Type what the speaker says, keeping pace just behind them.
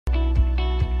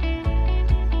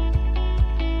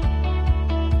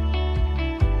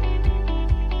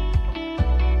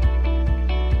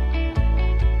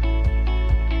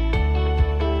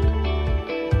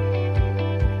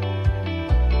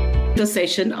the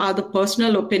session are the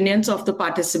personal opinions of the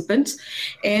participants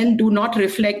and do not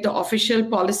reflect the official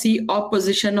policy or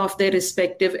position of their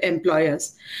respective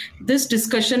employers. This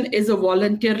discussion is a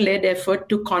volunteer-led effort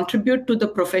to contribute to the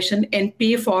profession and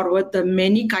pay forward the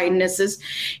many kindnesses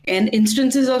and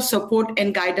instances of support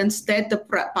and guidance that the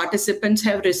participants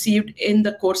have received in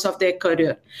the course of their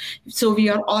career. So we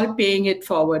are all paying it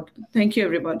forward. Thank you,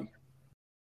 everybody.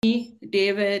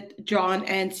 David, John,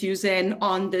 and Suzanne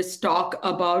on this talk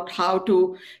about how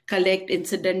to collect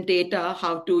incident data,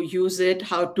 how to use it,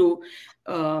 how to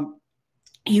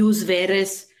use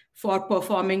Veris for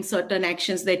performing certain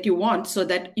actions that you want so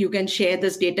that you can share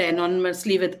this data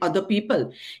anonymously with other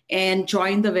people and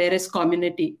join the Veris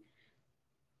community.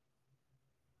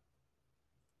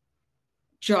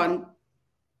 John,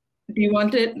 do you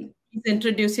want to please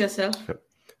introduce yourself?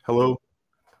 Hello.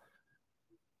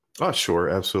 Sure,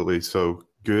 absolutely. So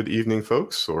good evening,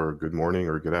 folks, or good morning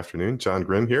or good afternoon. John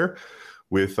Grimm here.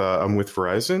 I'm with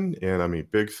Verizon, and I'm a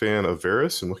big fan of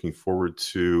Veris and looking forward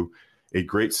to a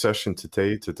great session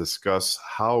today to discuss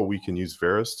how we can use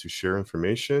Veris to share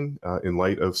information in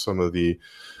light of some of the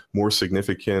more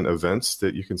significant events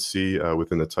that you can see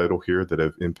within the title here that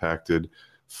have impacted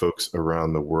folks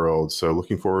around the world. So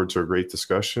looking forward to a great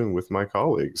discussion with my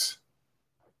colleagues.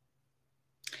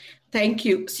 Thank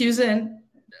you. Susan,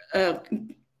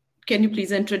 can you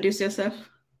please introduce yourself?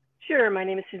 Sure. My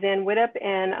name is Suzanne Widdop,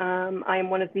 and I am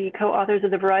one of the co-authors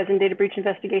of the Verizon Data Breach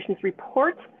Investigations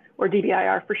Report, or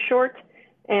DBIR for short.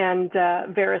 And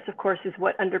Veris, of course, is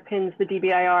what underpins the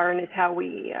DBIR and is how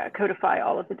we codify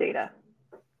all of the data.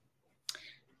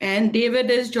 And David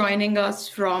is joining us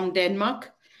from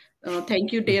Denmark.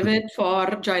 Thank you, David, for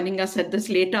joining us at this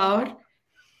late hour.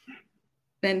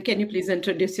 Then can you please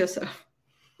introduce yourself?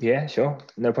 Yeah, sure.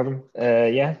 No problem.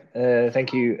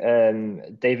 Thank you,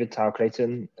 David Tau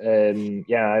Clayton.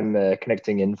 I'm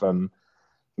connecting in from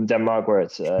Denmark, where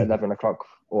it's 11 o'clock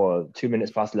or 2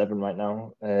 minutes past 11 right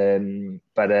now. I'm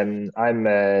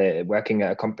working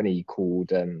at a company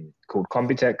called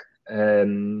Computech,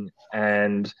 and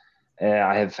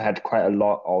I have had quite a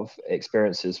lot of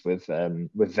experiences with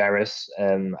Veris.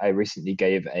 I recently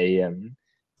gave a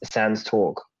SANS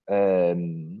talk.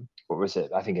 What was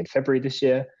it? I think in February this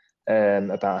year,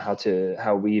 about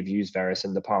how we've used Veris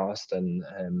in the past and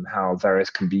how Veris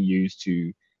can be used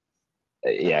to,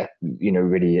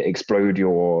 really explode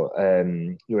your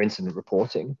incident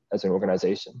reporting as an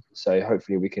organization. So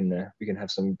hopefully we can have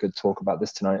some good talk about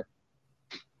this tonight.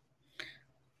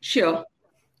 Sure.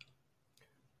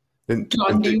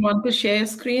 John, do you want to share a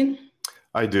screen?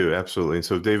 I do, absolutely.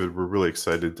 So David, we're really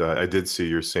excited. I did see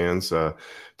your SANS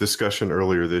discussion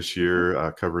earlier this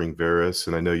year covering Veris,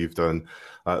 and I know you've done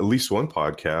at least one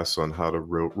podcast on how to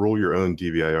roll your own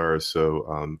DBIR.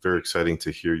 So very exciting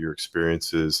to hear your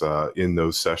experiences in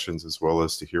those sessions, as well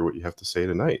as to hear what you have to say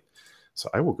tonight. So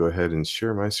I will go ahead and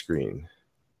share my screen.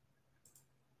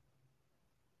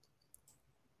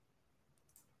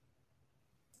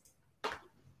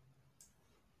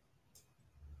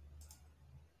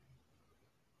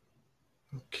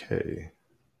 Okay.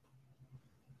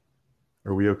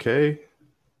 Are we okay?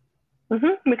 We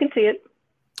can see it.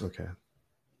 Okay.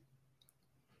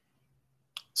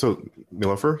 So,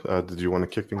 Nilofer, did you want to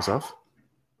kick things off?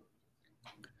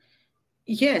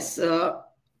 Yes.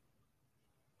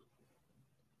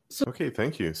 Okay,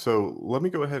 thank you. So let me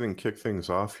go ahead and kick things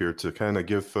off here to kind of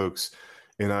give folks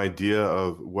an idea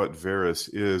of what Veris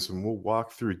is, and we'll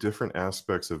walk through different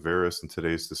aspects of Veris in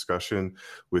today's discussion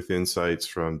with insights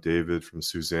from David, from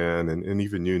Suzanne, and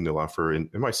even you, Nilofer,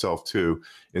 and myself too,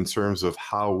 in terms of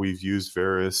how we've used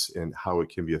Veris and how it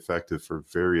can be effective for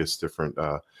various different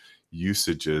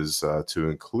usages to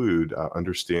include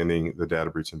understanding the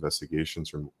data breach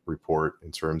investigations report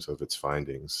in terms of its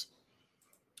findings.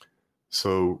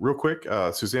 So real quick,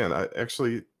 Suzanne,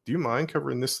 do you mind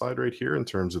covering this slide right here in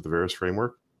terms of the Veris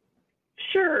framework?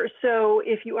 Sure. So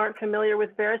if you aren't familiar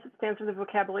with Veris, it stands for the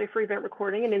Vocabulary for Event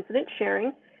Recording and Incident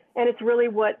Sharing. And it's really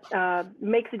what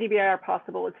makes a DBIR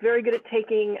possible. It's very good at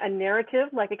taking a narrative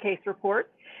like a case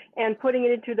report and putting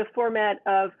it into the format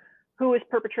of who is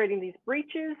perpetrating these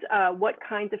breaches, what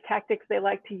kinds of tactics they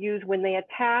like to use when they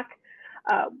attack,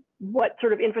 what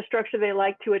sort of infrastructure they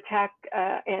like to attack,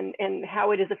 and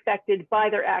how it is affected by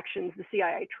their actions, the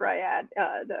CIA triad,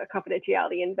 the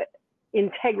confidentiality, and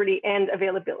integrity, and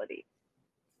availability.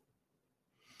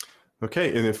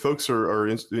 Okay, and if folks are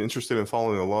interested in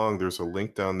following along, there's a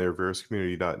link down there,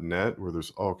 veriscommunity.net, where there's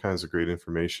all kinds of great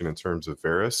information in terms of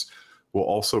Veris. We'll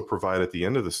also provide at the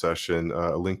end of the session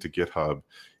a link to GitHub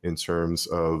in terms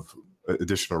of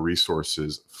additional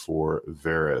resources for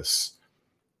Veris.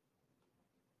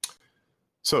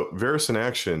 So Verus in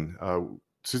action.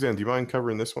 Suzanne, do you mind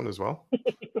covering this one as well?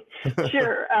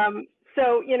 Sure.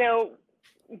 So,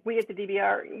 we at the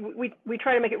DBR, we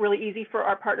try to make it really easy for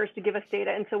our partners to give us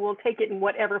data. And so we'll take it in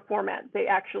whatever format they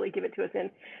actually give it to us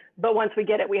in. But once we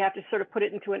get it, we have to sort of put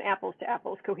it into an apples to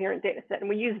apples coherent data set. And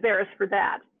we use Verus for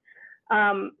that.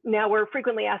 Now we're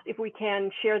frequently asked if we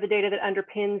can share the data that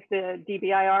underpins the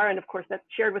DBIR. And of course that's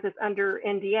shared with us under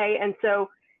NDA. And so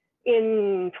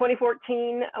in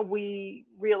 2014, we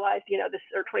realized,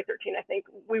 or 2013, I think,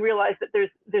 we realized that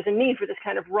there's a need for this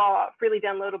kind of raw, freely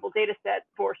downloadable data set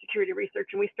for security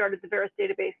research. And we started the Verus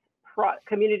Database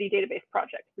Community Database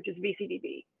Project, which is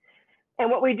VCDB. And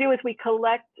what we do is we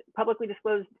collect publicly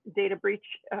disclosed data breach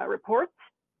reports,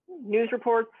 news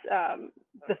reports,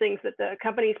 the things that the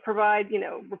companies provide,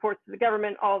 reports to the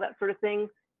government, all that sort of thing,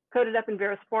 coded up in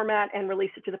Verus format and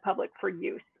release it to the public for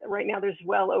use. Right now, there's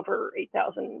well over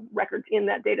 8,000 records in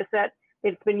that data set.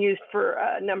 It's been used for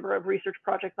a number of research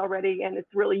projects already, and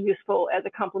it's really useful as a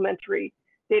complementary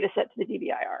data set to the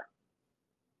DBIR.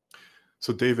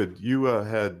 So David, you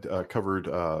had covered,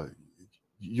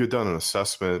 you had done an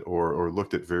assessment or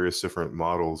looked at various different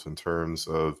models in terms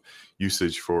of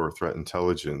usage for threat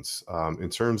intelligence. In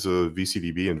terms of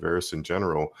VCDB and Verus in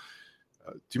general,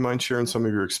 do you mind sharing some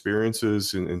of your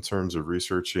experiences in terms of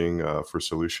researching for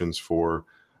solutions for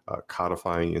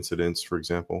codifying incidents, for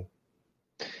example?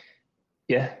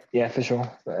 Yeah, for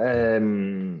sure.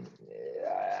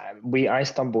 I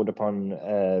stumbled upon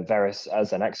Verus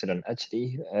as an accident,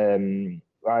 actually.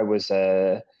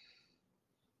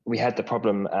 We had the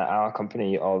problem at our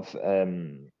company of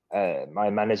my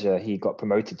manager, he got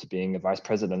promoted to being a vice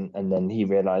president, and then he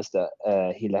realized that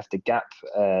he left a gap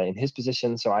in his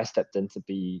position. So I stepped in to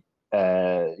be,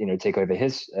 take over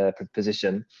his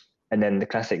position. And then the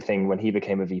classic thing when he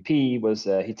became a VP was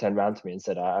he turned around to me and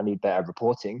said, I need better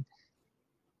reporting.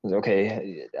 I was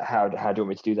okay, how do you want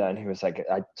me to do that? And he was like,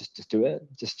 I just do it.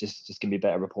 Just give me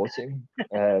better reporting.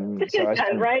 So I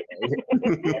spent, right?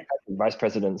 Vice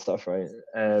president stuff, right?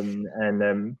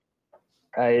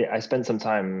 I spent some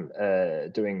time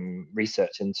doing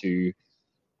research into,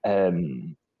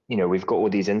 we've got all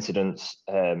these incidents,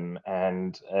 and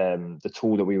the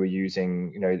tool that we were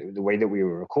using, the way that we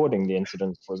were recording the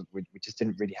incidents was we just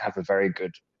didn't really have a very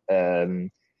good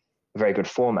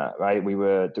format, right? We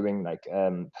were doing like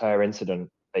per incident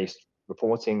based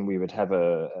reporting. We would have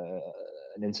an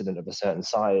incident of a certain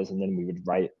size, and then we would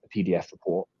write a PDF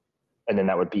report, and then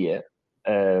that would be it.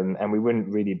 And we wouldn't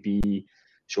really be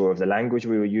sure of the language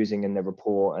we were using in the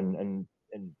report, and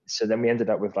so then we ended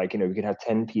up with like, we could have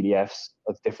 10 PDFs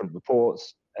of different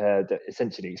reports that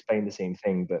essentially explain the same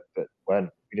thing, but we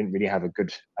didn't really have a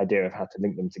good idea of how to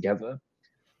link them together.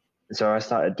 And so I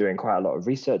started doing quite a lot of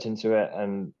research into it,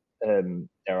 and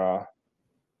there are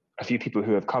a few people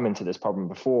who have come into this problem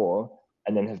before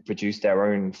and then have produced their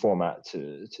own format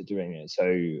to doing it.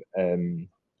 So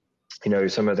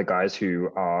some of the guys who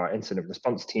are incident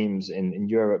response teams in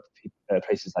Europe,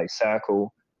 places like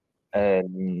Circle,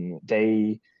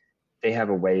 they have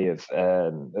a way of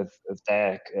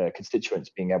their constituents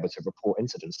being able to report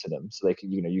incidents to them. So they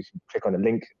can, you can click on a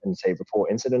link and say report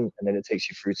incident, and then it takes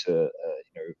you through to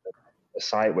a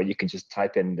site where you can just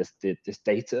type in this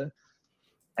data.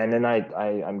 And then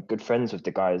I'm good friends with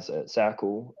the guys at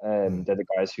Circle. They're the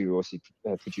guys who also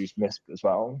produce MISP as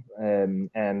well.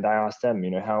 And I asked them,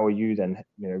 how are you then,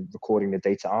 recording the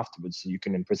data afterwards so you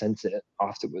can then present it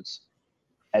afterwards?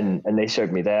 And they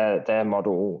showed me their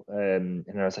model, and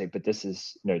I was like, but this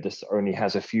is, this only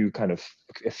has a few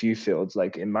fields.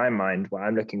 Like in my mind, what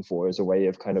I'm looking for is a way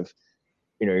of kind of,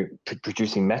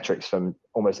 producing metrics from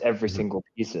almost every single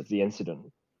piece of the incident.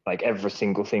 Like every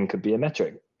single thing could be a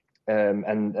metric.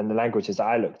 And the languages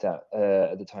I looked at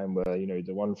the time were,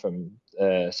 the one from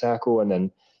Circle, and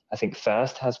then I think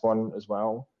First has one as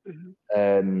well.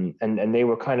 And they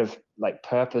were kind of like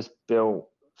purpose built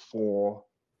for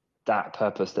that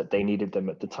purpose that they needed them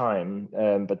at the time,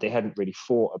 but they hadn't really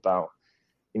thought about,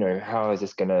 how is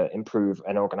this going to improve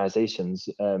an organization's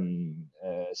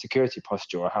security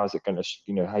posture, or how is it going to,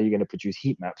 how are you going to produce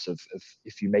heat maps of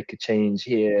if you make a change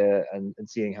here and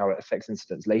seeing how it affects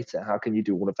incidents later? How can you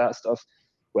do all of that stuff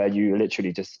where you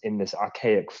literally just in this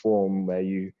archaic form where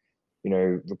you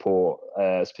report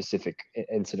a specific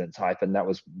incident type, and that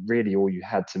was really all you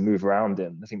had to move around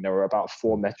in. I think there were about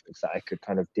 4 metrics that I could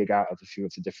kind of dig out of a few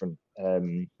of the different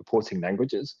reporting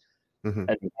languages.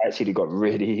 And I actually got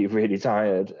really, really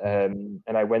tired. And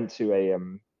I went to a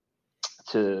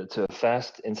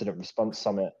First Incident Response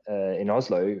Summit in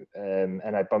Oslo,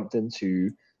 and I bumped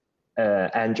into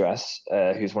Andras,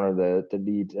 who's one of the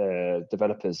lead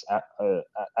developers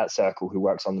at Circle, who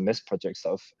works on the MISP project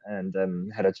stuff, and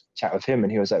had a chat with him,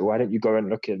 and he was like, "Why don't you go and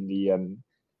look in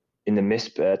the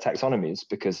MISP taxonomies,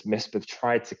 because MISP have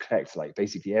tried to collect like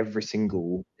basically every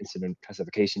single incident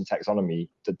classification taxonomy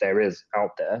that there is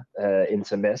out there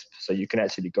into MISP, so you can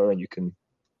actually go and you can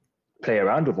play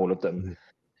around with all of them." Mm-hmm.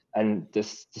 And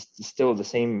this still the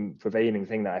same prevailing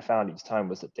thing that I found each time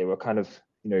was that they were kind of,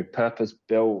 purpose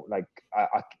built, like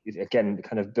again,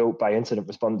 kind of built by incident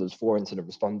responders for incident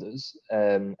responders,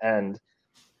 and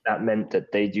that meant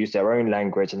that they'd use their own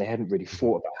language, and they hadn't really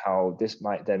thought about how this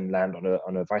might then land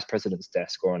on a vice president's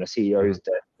desk or on a CEO's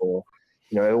desk, or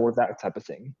all of that type of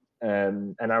thing.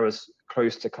 And I was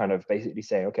close to kind of basically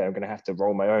saying, okay, I'm going to have to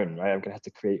roll my own, right? I'm going to have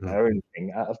to create my own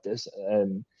thing out of this.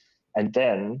 And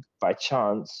then by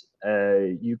chance,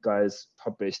 you guys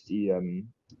published the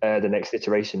next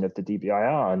iteration of the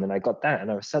DBIR, and then I got that, and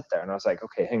I was sat there, and I was like,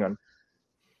 okay, hang on,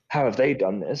 how have they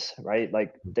done this, right?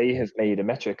 Like they have made a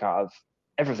metric out of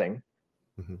everything.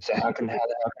 Mm-hmm. So how can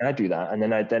I do that? And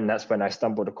then that's when I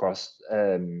stumbled across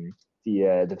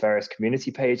the Verus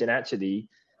community page, and actually,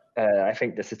 I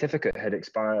think the certificate had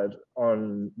expired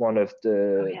on one of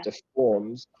the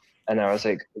forms. And I was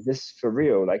like, is this for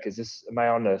real? Like, am I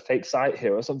on a fake site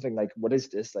here or something? Like, what is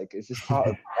this? Like, is this part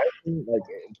of Verizon? Like,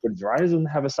 would Verizon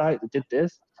have a site that did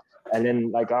this? And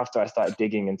then, like, after I started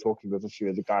digging and talking with a few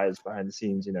of the guys behind the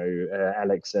scenes,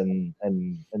 Alex and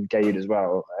Gade as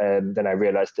well, then I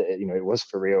realized that, it was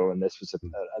for real, and this was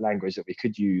a language that we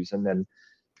could use. And then,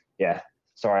 yeah,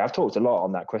 sorry, I've talked a lot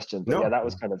on that question, but that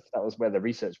was where the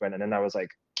research went. And then I was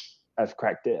like, I've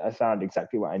cracked it. I found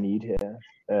exactly what I need here.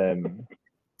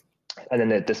 And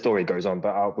then the story goes on,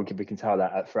 but we can tell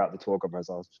that throughout the talk, otherwise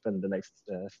I'll spend the next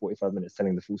 45 minutes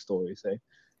telling the full story. So,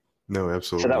 no,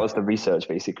 absolutely. So that was the research,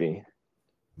 basically.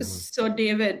 So,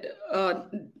 David,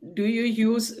 do you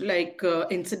use like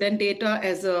incident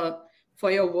data for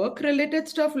your work-related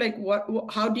stuff? Like,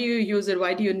 how do you use it?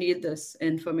 Why do you need this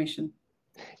information?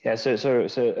 Yeah, so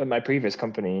at my previous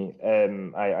company,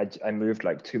 I moved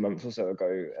like 2 months or so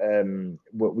ago.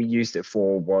 What we used it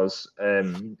for was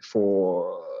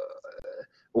for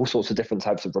all sorts of different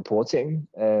types of reporting.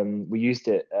 We used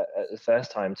it at the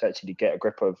first time to actually get a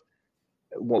grip of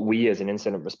what we as an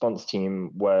incident response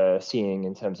team were seeing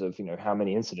in terms of, how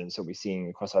many incidents are we seeing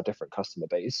across our different customer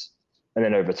base. And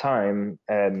then over time,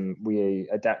 we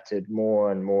adapted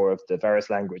more and more of the Verus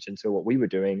language into what we were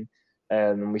doing.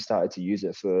 And we started to use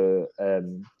it for,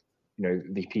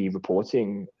 VP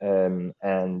reporting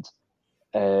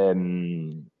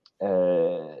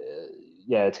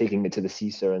taking it to the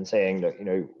CISA and saying that,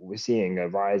 we're seeing a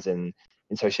rise in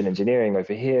social engineering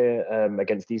over here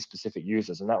against these specific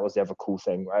users. And that was the other cool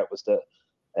thing, right? Was that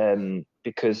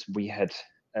because we had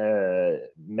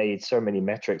made so many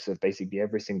metrics of basically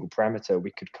every single parameter,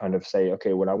 we could kind of say,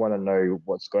 okay, well, I want to know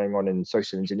what's going on in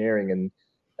social engineering and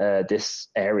this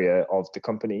area of the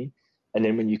company. And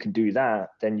then when you can do that,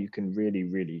 then you can really,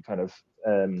 really kind of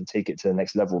take it to the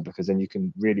next level, because then you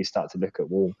can really start to look at,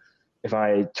 well, if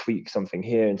I tweak something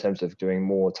here in terms of doing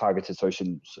more targeted social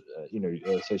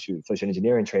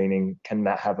engineering training, can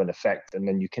that have an effect? And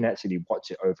then you can actually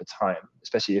watch it over time,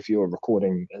 especially if you're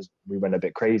recording, as we went a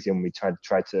bit crazy and we tried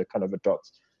to kind of adopt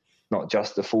not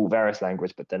just the full Verus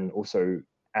language, but then also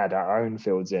add our own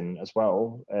fields in as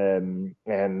well.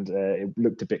 It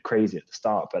looked a bit crazy at the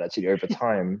start, but actually over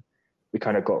time, we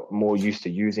kind of got more used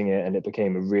to using it, and it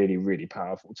became a really, really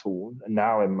powerful tool. And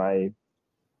now in my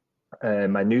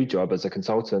new job as a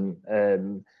consultant,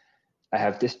 I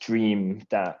have this dream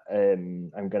that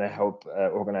I'm going to help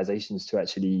organizations to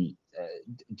actually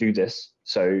do this.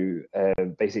 So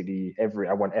basically,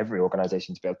 I want every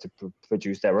organization to be able to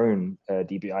produce their own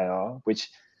DBIR, which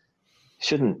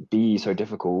shouldn't be so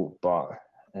difficult, but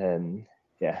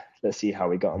let's see how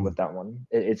we got on with that one.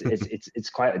 It's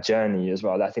quite a journey as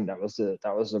well. I think that was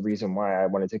the reason why I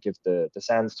wanted to give the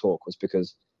SANS talk, was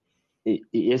because it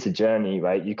is a journey,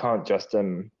 right? You can't just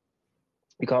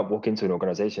you can't walk into an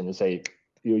organization and say,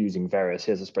 you're using Verus,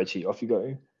 here's a spreadsheet, off you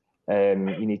go.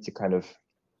 You need to kind of,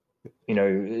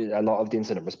 a lot of the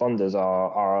incident responders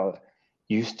are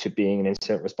used to being an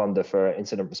incident responder for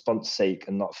incident response sake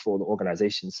and not for the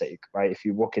organization's sake, right? If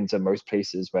you walk into most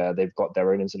places where they've got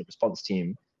their own incident response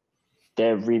team,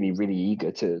 they're really, really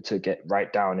eager to get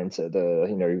right down into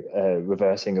the,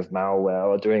 reversing of malware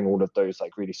or doing all of those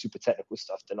like really super technical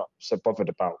stuff. They're not so bothered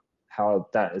about how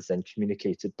that is then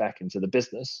communicated back into the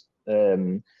business.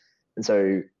 And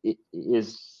so it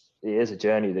is a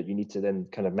journey that you need to then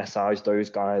kind of massage those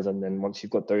guys. And then once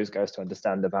you've got those guys to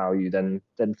understand the value, then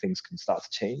things can start to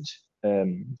change.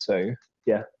 So,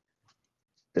 yeah.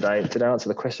 Did I answer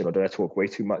the question, or did I talk way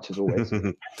too much as always?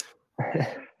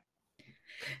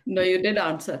 No, you did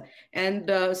answer. And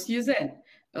Suzanne,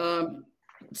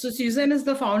 so Suzanne is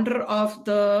the founder of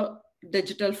the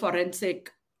Digital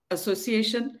Forensic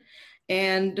Association.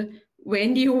 And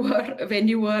when you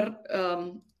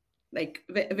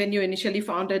initially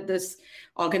founded this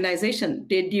organization,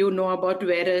 did you know about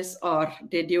Verus, or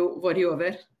were you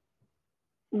aware?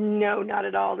 No, not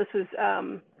at all. This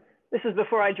was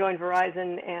before I joined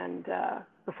Verizon, and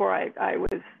before I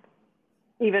was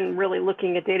even really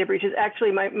looking at data breaches.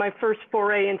 Actually, my first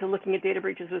foray into looking at data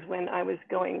breaches was when I was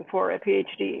going for a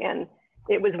PhD, and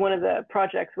it was one of the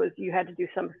projects was you had to do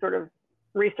some sort of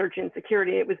research in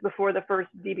security. It was before the first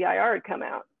DBIR had come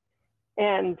out.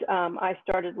 And I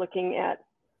started looking at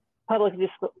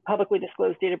publicly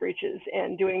disclosed data breaches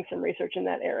and doing some research in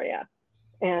that area.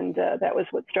 And that was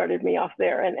what started me off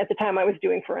there. And at the time I was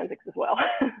doing forensics as well.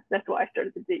 That's why I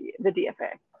started the DFA.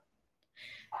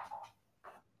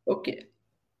 Okay.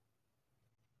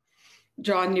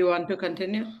 John, you want to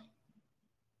continue?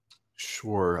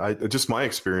 Sure. Just my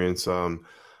experience,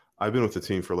 I've been with the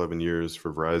team for 11 years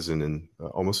for Verizon, and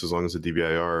almost as long as the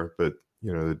DBIR, but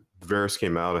the Verus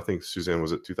came out, I think, Suzanne,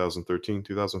 was it 2013,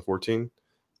 2014?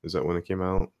 Is that when it came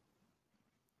out?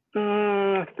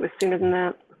 It was sooner than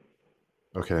that.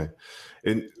 Okay.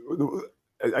 And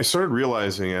I started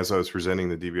realizing as I was presenting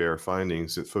the DBIR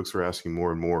findings that folks were asking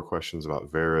more and more questions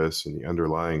about Verus and the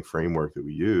underlying framework that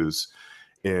we use.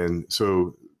 And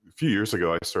so a few years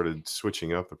ago, I started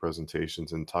switching up the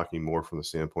presentations and talking more from the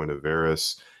standpoint of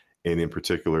Verus, and in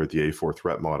particular, the A4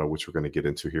 threat model, which we're going to get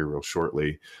into here real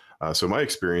shortly. So my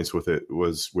experience with it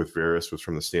with Verus was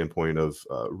from the standpoint of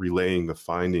relaying the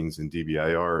findings in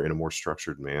DBIR in a more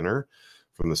structured manner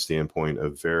from the standpoint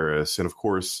of Verus. And of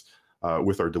course,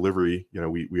 with our delivery,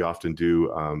 we often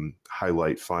do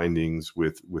highlight findings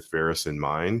with Verus in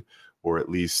mind, or at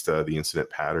least the incident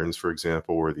patterns, for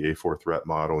example, or the A4 threat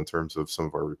model in terms of some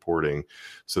of our reporting,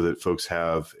 so that folks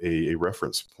have a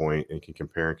reference point and can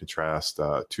compare and contrast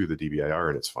to the DBIR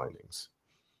and its findings.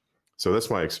 So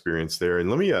that's my experience there. And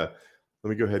let me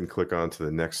go ahead and click on to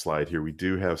the next slide here. We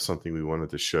do have something we wanted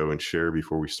to show and share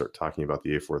before we start talking about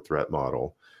the A4 threat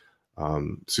model.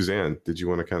 Suzanne, did you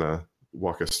want to kind of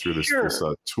walk us through this, Sure. this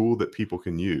tool that people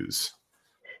can use?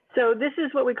 So this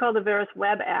is what we call the Verus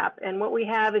web app. And what we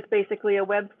have is basically a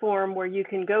web form where you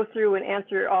can go through and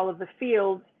answer all of the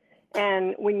fields.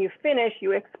 And when you finish,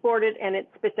 you export it and it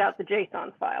spits out the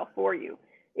JSON file for you.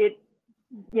 It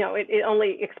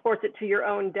only exports it to your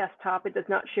own desktop. It does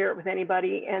not share it with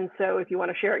anybody. And so if you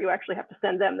want to share it, you actually have to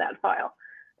send them that file.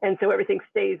 And so everything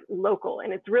stays local.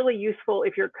 And it's really useful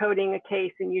if you're coding a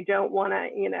case and you don't want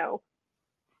to,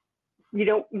 you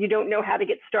don't know how to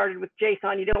get started with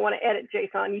JSON. You don't want to edit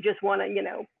JSON. You just want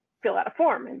to, fill out a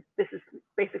form. And this is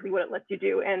basically what it lets you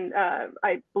do. And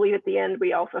I believe at the end,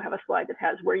 we also have a slide that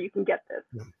has where you can get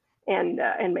this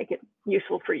and make it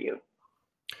useful for you.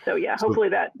 So yeah, hopefully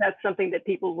that's something that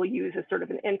people will use as sort of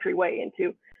an entryway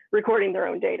into recording their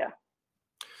own data.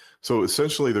 So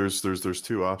essentially, there's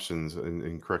two options,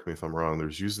 and correct me if I'm wrong.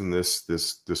 There's using this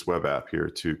web app here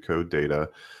to code data.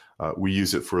 We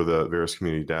use it for the Verus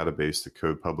Community Database to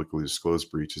code publicly disclosed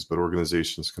breaches, but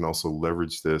organizations can also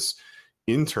leverage this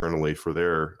internally for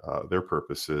their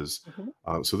purposes.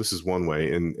 Mm-hmm. So this is one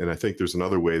way, and I think there's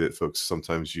another way that folks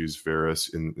sometimes use Verus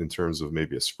in terms of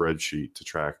maybe a spreadsheet to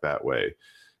track that way.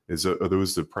 Are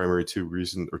those the primary two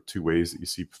ways that you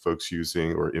see folks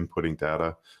using or inputting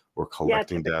data or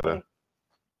collecting data?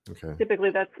 Okay.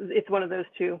 Typically, it's one of those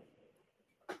two.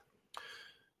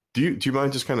 Do you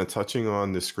mind just kind of touching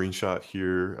on this screenshot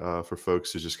here for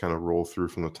folks to just kind of roll through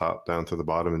from the top down to the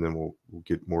bottom, and then we'll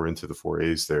get more into the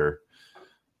 4As there.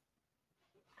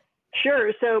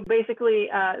 Sure. So basically,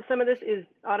 some of this is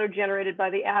auto-generated by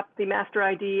the app. The master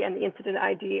ID and the incident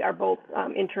ID are both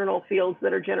internal fields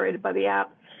that are generated by the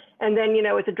app. And then,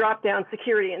 it's a drop-down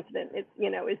security incident. It's,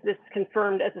 is this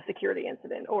confirmed as a security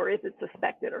incident, or is it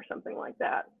suspected or something like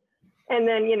that? And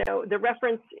then, the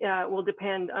reference will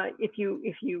depend if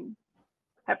you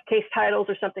have case titles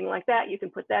or something like that, you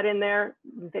can put that in there.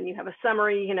 Then you have a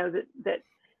summary, that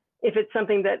if it's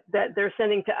something that they're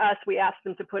sending to us, we ask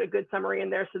them to put a good summary in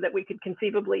there so that we could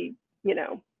conceivably,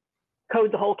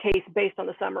 code the whole case based on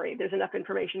the summary. There's enough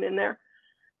information in there.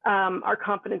 Our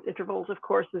confidence intervals, of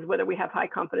course, is whether we have high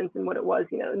confidence in what it was,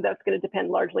 and that's going to depend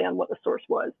largely on what the source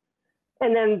was.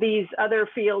 And then these other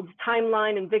fields,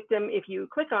 timeline and victim, if you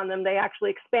click on them, they actually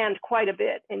expand quite a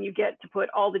bit, and you get to put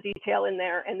all the detail in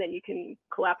there, and then you can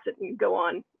collapse it and go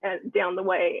on down the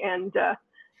way. And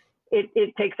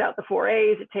it takes out the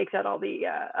 4As, it takes out all the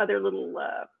other little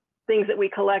things that we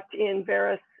collect in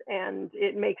Verus, and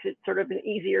it makes it sort of an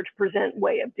easier to present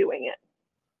way of doing it.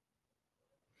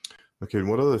 Okay, and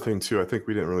one other thing too, I think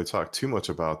we didn't really talk too much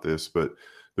about this, but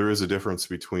there is a difference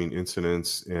between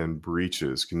incidents and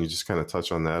breaches. Can you just kind of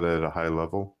touch on that at a high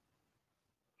level?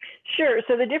 Sure.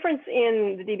 So the difference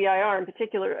in the DBIR in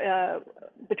particular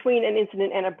between an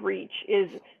incident and a breach is,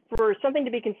 for something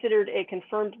to be considered a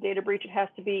confirmed data breach, it has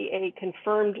to be a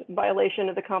confirmed violation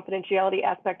of the confidentiality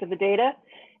aspect of the data.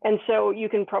 And so you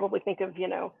can probably think of,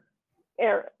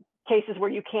 cases where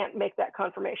you can't make that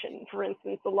confirmation. For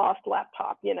instance, the lost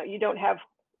laptop, you don't have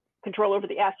control over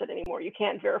the asset anymore. You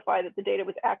can't verify that the data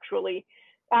was actually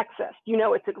accessed.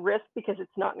 It's at risk because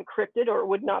it's not encrypted, or it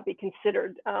would not be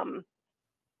considered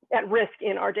at risk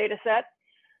in our data set.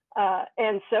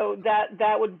 And so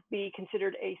that would be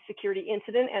considered a security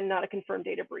incident and not a confirmed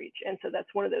data breach. And so that's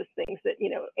one of those things that,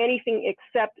 anything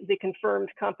except the confirmed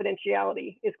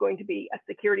confidentiality is going to be a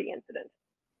security incident.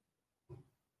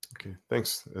 Okay,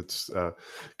 thanks. It's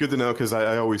good to know, because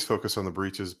I always focus on the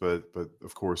breaches, but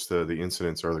of course the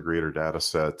incidents are the greater data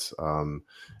set, and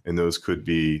those could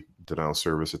be denial of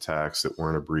service attacks that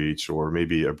weren't a breach, or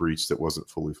maybe a breach that wasn't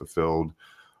fully fulfilled.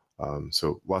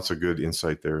 So lots of good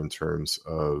insight there in terms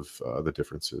of the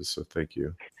differences. So thank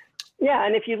you. Yeah,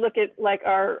 and if you look at like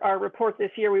our report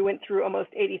this year, we went through almost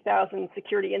 80,000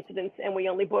 security incidents, and we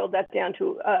only boiled that down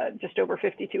to just over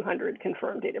 5,200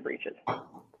 confirmed data breaches.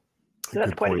 So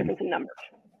that's quite a difference in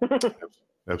numbers.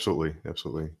 Absolutely,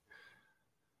 absolutely.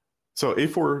 So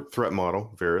A4 threat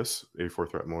model, Verus, A4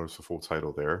 threat model is the full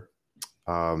title there.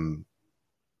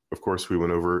 Of course, we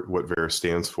went over what Verus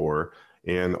stands for,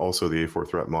 and also the A4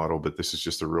 threat model, but this is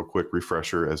just a real quick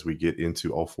refresher as we get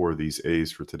into all four of these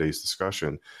A's for today's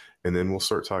discussion. And then we'll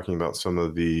start talking about some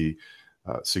of the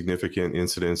significant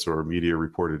incidents or media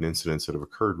reported incidents that have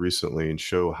occurred recently, and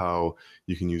show how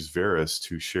you can use Verus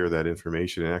to share that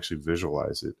information and actually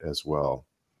visualize it as well.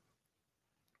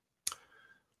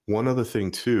 One other thing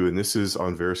too, and this is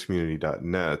on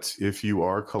veruscommunity.net, if you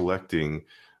are collecting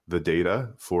the data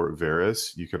for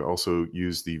Verus, you can also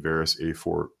use the Verus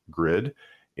A4 grid.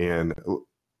 And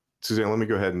Suzanne, let me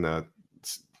go ahead and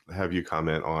have you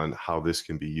comment on how this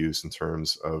can be used in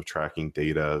terms of tracking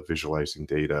data, visualizing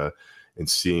data, and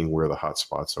seeing where the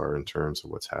hotspots are in terms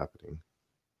of what's happening.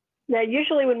 Yeah,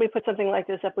 usually when we put something like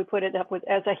this up, we put it up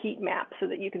as a heat map so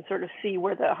that you can sort of see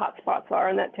where the hotspots are.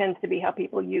 And that tends to be how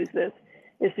people use this,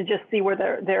 is to just see where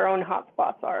their own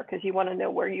hotspots are, because you want to know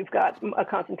where you've got a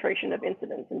concentration of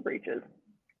incidents and breaches.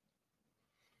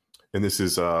 And this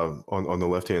is on the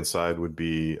left-hand side would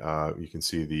be, you can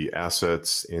see the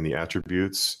assets and the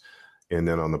attributes. And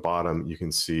then on the bottom, you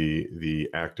can see the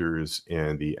actors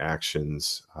and the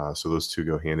actions. So those two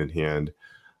go hand in hand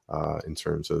in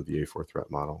terms of the A4 threat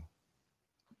model.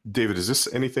 David, is this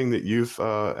anything that you've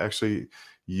actually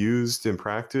used in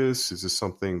practice? Is this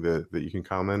something that you can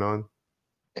comment on?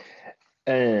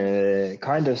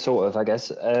 Kind of, sort of, I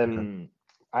guess. Okay.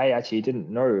 I actually didn't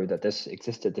know that this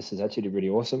existed. This is actually really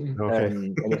awesome. Okay.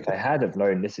 And if I had have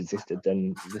known this existed,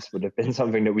 then this would have been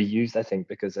something that we used, I think,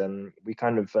 because we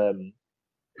kind of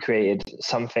created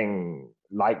something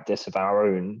like this of our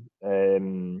own,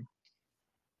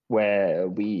 where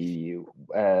we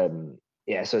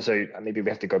so maybe we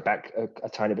have to go back a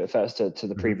tiny bit first to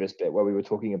the previous bit where we were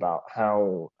talking about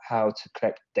how to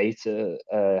collect data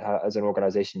as an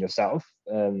organization yourself.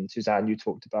 Suzanne, you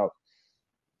talked about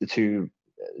the two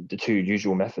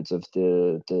usual methods of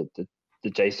the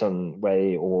JSON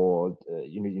way, or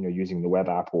using the web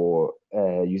app, or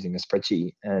using a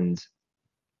spreadsheet. And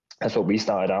that's what we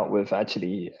started out with,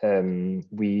 actually.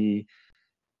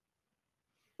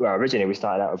 Originally we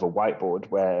started out with a whiteboard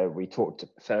where we talked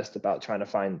first about trying to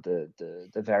find the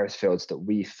various fields that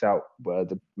we felt were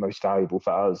the most valuable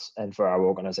for us and for our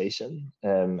organization.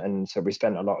 And so we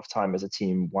spent a lot of time as a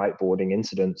team whiteboarding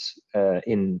incidents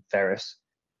in Verus,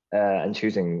 and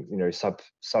choosing sub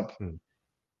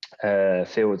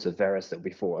fields of Verus that we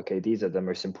thought, okay, these are the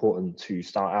most important to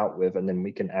start out with, and then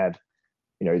we can add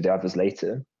the others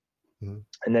later.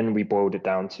 And then we boiled it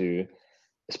down to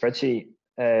a spreadsheet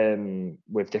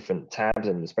with different tabs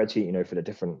in the spreadsheet, for the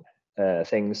different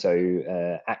things.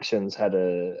 So actions had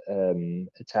a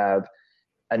tab,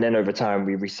 and then over time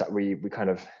we kind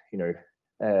of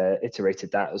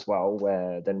iterated that as well,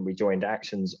 where then we joined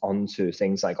actions onto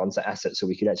things like onto assets, so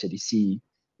we could actually see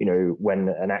when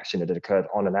an action had occurred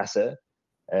on an asset,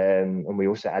 and we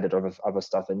also added other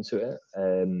stuff into it.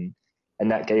 And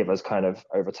that gave us kind of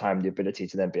over time the ability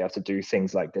to then be able to do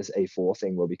things like this A4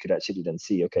 thing, where we could actually then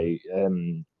see, okay,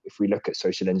 if we look at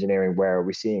social engineering, where are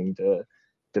we seeing the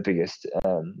biggest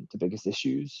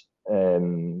issues?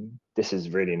 this is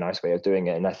a really nice way of doing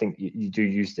it. And I think you do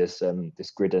use this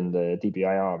this grid and the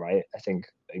DBIR, right? I think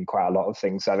in quite a lot of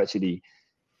things. I've actually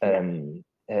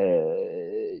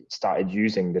started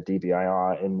using the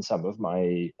DBIR in some of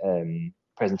my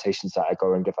presentations that I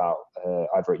go and give out,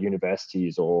 either at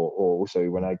universities or also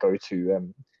when I go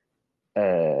to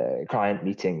client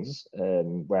meetings,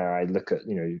 where I look at,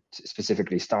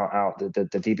 specifically start out, the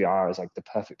DBIR is like the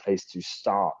perfect place to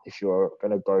start if you're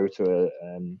going to go to a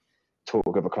talk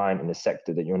with a client in a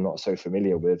sector that you're not so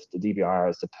familiar with. The DBIR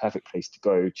is the perfect place to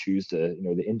go, choose the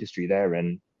the industry they're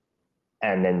in,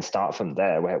 and then start from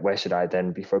there. Where should I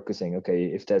then be focusing? Okay,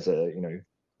 if there's a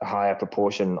a higher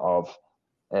proportion of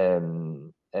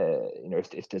if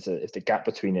the gap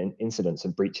between incidents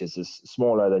and breaches is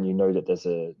smaller, then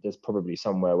that there's probably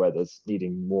somewhere where there's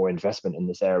needing more investment in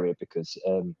this area, because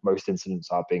most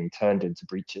incidents are being turned into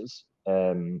breaches,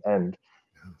 and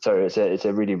so it's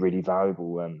a really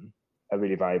valuable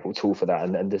tool for that,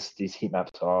 and these heat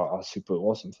maps are super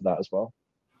awesome for that as well.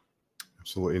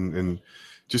 Absolutely. And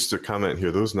just to comment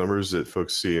here, those numbers that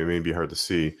folks see, it may be hard to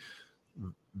see.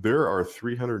 There are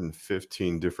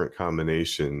 315 different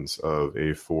combinations of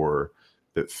A4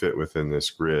 that fit within this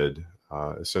grid.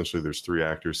 Essentially, there's 3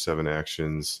 actors, 7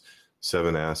 actions,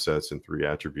 7 assets, and 3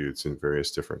 attributes in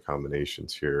various different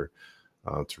combinations here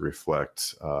to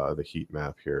reflect the heat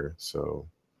map here. So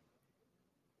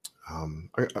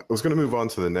I was going to move on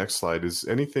to the next slide. Is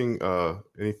anything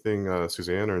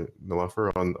Suzanne or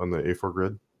Nilofer on the A4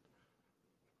 grid?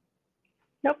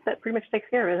 Nope, that pretty much takes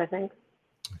care of it, I think.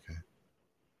 Okay.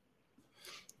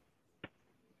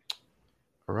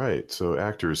 All right, so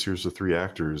actors, here's the 3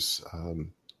 actors. Do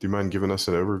you mind giving us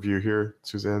an overview here,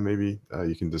 Suzanne? Maybe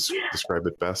you can describe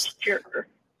it best. Sure.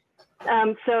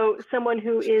 So someone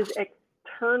who is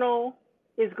external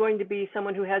is going to be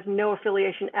someone who has no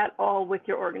affiliation at all with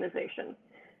your organization.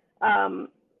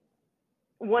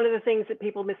 One of the things that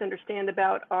people misunderstand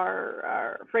about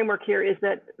our framework here is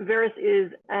that Verus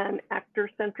is an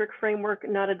actor-centric framework,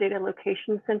 not a data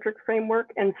location-centric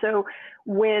framework. And so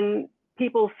when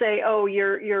people say, oh,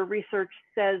 your research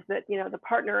says that the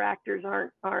partner actors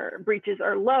breaches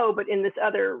are low, but in this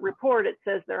other report it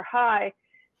says they're high,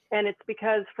 and it's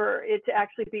because for it to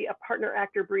actually be a partner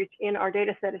actor breach in our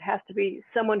data set, it has to be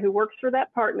someone who works for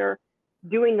that partner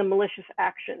doing the malicious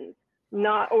actions,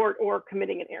 not or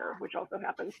committing an error, which also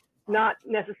happens, not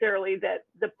necessarily that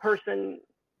the person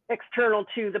external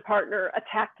to the partner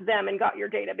attacked them and got your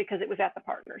data because it was at the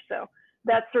partner. So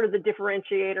that's sort of the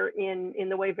differentiator in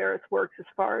the way Verus works, as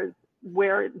far as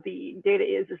where the data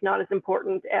is not as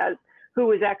important as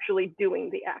who is actually doing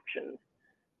the actions.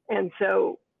 And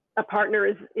so a partner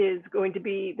is going to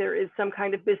be, there is some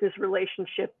kind of business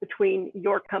relationship between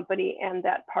your company and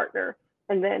that partner.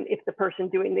 And then if the person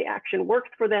doing the action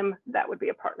worked for them, that would be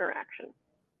a partner action.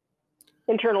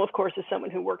 Internal, of course, is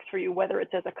someone who works for you, whether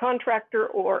it's as a contractor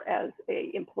or as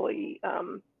a employee.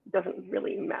 Doesn't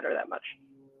really matter that much,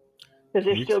 because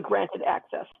they're still granted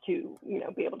access to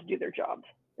be able to do their jobs.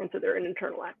 And so they're an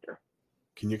internal actor.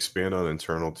 Can you expand on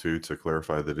internal too, to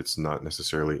clarify that it's not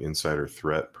necessarily insider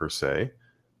threat per se?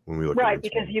 When we look right, at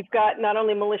because you've got not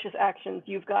only malicious actions,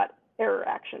 you've got error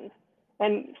actions.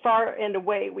 And far and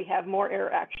away, we have more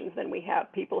error actions than we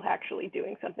have people actually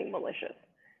doing something malicious.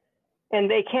 And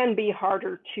they can be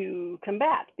harder to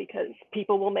combat because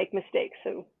people will make mistakes.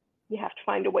 So you have to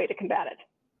find a way to combat it.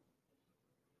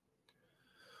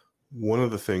 One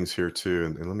of the things here too,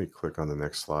 and let me click on the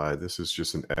next slide. This is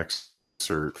just an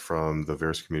excerpt from the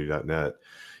veruscommunity.net,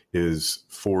 is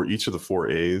for each of the 4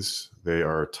 A's, they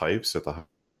are types at the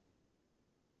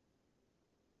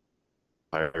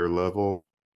higher level: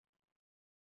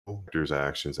 actors,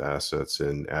 actions, assets,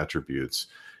 and attributes.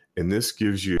 And this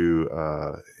gives you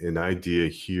an idea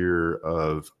here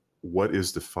of what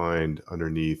is defined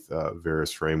underneath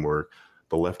Verus framework.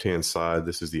 The left-hand side,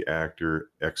 this is the actor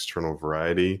external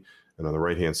variety, and on the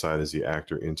right-hand side is the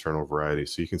actor internal variety.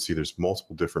 So you can see there's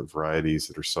multiple different varieties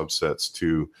that are subsets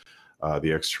to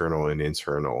the external and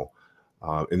internal,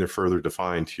 and they're further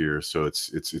defined here. So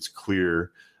it's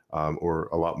clear, or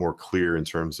a lot more clear in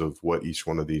terms of what each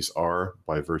one of these are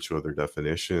by virtue of their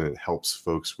definition. It helps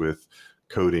folks with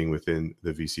coding within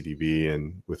the VCDB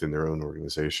and within their own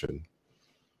organization.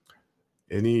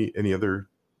 Any other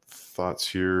thoughts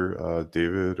here,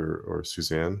 David or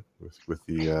Suzanne, with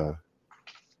the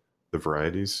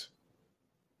varieties?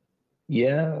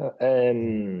 Yeah.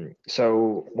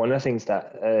 So one of the things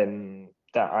that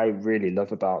that I really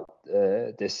love about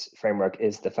this framework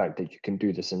is the fact that you can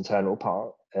do this internal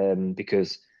part,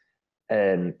 because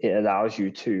it allows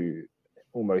you to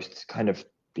almost kind of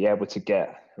be able to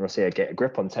get a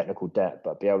grip on technical debt,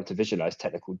 but be able to visualize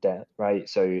technical debt, right?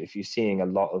 So if you're seeing a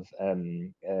lot of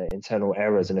internal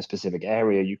errors in a specific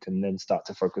area, you can then start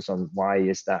to focus on why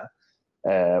is that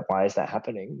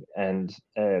happening? And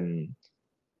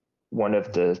one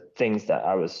of the things that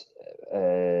I was,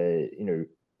 I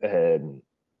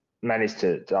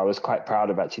was quite proud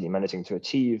of actually managing to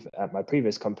achieve at my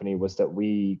previous company was that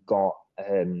we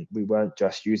weren't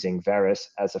just using Verus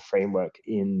as a framework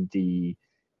in the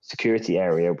security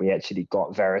area. We actually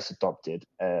got Verus adopted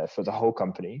for the whole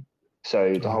company.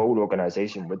 So the whole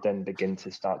organization would then begin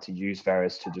to start to use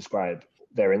Verus to describe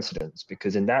their incidents,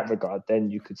 because in that regard,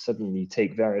 then you could suddenly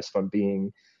take Verus from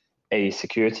being a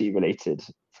security related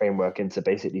framework into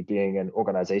basically being an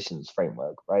organization's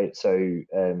framework, right? So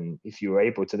if you were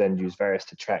able to then use Verus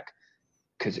to track,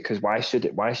 because why should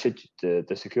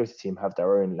the security team have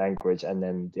their own language and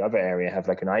then the other area have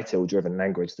like an ITIL driven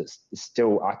language that's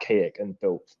still archaic and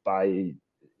built by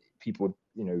people,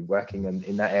 working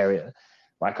in that area?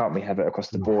 Why can't we have it across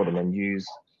the board and then use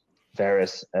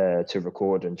Verus to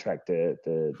record and track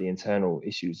the internal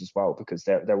issues as well? Because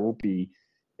there will be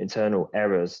internal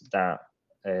errors that,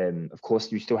 of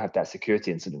course, you still have that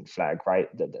security incident flag, right?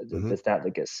 There's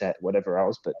that gets set, whatever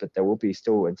else, but there will be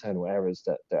still internal errors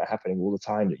that are happening all the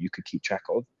time that you could keep track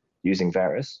of using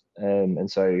Verus. And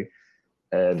so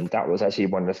that was actually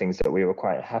one of the things that we were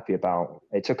quite happy about.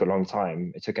 It took a long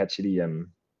time. It took actually,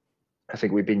 I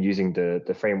think we've been using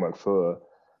the framework for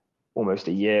almost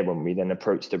a year when we then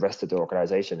approached the rest of the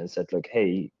organization and said, look,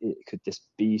 hey, could this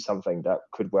be something that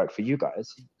could work for you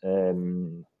guys?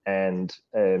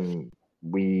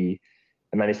 We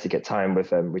managed to get time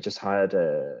with we just hired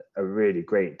a really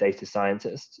great data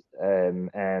scientist,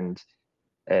 and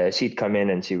she'd come in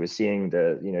and she was seeing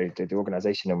the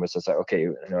organization and was just like, okay,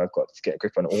 I've got to get a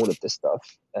grip on all of this stuff.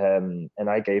 And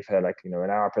I gave her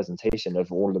an hour presentation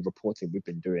of all the reporting we've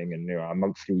been doing and our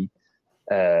monthly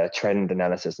trend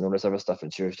analysis and all this other stuff,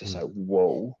 and she was just like,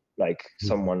 whoa, like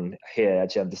someone here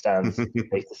actually understands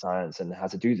data science and how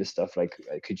to do this stuff. Like,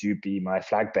 could you be my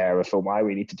flag bearer for why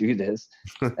we need to do this?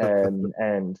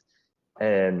 And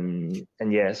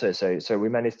yeah, so we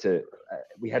managed to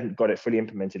we hadn't got it fully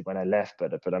implemented when I left,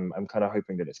 but I'm kind of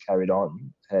hoping that it's carried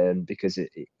on, because it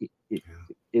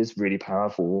is really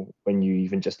powerful when you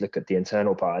even just look at the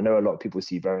internal part. I know a lot of people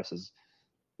see Verus as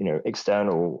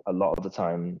external a lot of the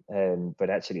time,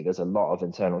 but actually there's a lot of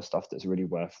internal stuff that's really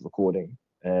worth recording.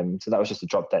 So that was just to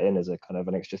drop that in as a kind of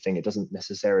an extra thing. It doesn't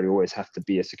necessarily always have to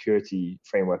be a security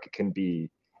framework. It can be,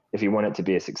 if you want it to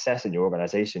be a success in your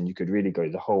organization, you could really go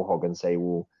the whole hog and say,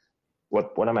 well,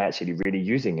 what am I actually really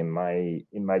using in my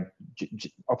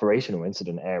operational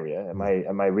incident area? Am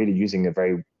I really using a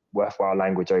very worthwhile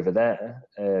language over there?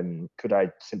 Could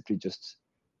I simply just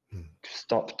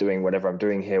stop doing whatever I'm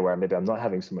doing here where maybe I'm not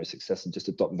having so much success and just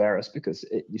adopt Verus, because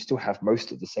you still have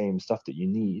most of the same stuff that you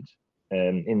need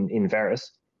in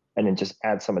Verus, and then just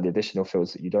add some of the additional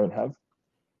fields that you don't have.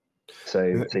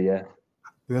 So yeah.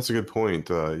 That's a good point,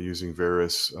 using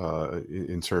Verus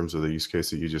in terms of the use case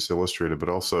that you just illustrated, but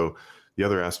also the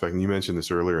other aspect, and you mentioned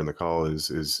this earlier in the call,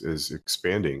 is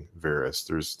expanding Verus.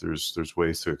 There's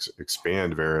ways to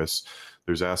expand Verus.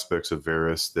 There's aspects of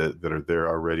Verus that are there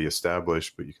already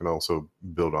established, but you can also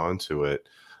build onto it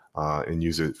and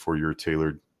use it for your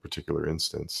tailored particular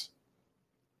instance.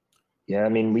 Yeah, I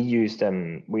mean, we used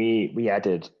we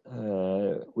added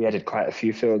quite a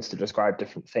few fields to describe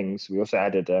different things. We also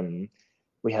added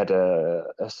we had I'm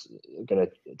going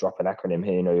to drop an acronym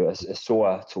here, a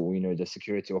SOA tool, the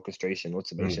Security Orchestration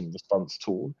Automation Response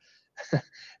tool.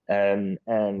 That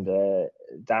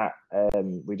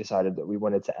we decided that we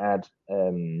wanted to add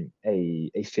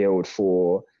a field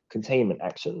for containment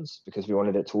actions, because we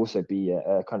wanted it to also be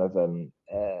a kind of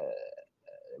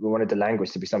we wanted the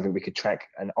language to be something we could track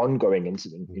an ongoing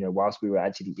incident, whilst we were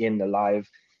actually in the live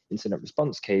incident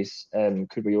response case.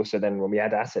 Could we also then, when we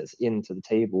add assets into the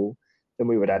table, then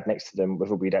we would add next to them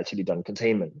whether we'd actually done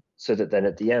containment, so that then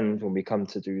at the end, when we come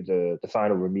to do the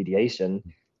final remediation,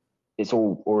 it's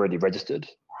all already registered.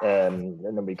 And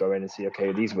then we go in and see,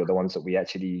 okay, these were the ones that we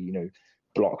actually,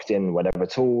 blocked in whatever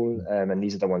tool, and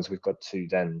these are the ones we've got to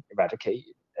then eradicate.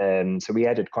 So we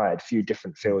added quite a few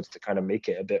different fields to kind of make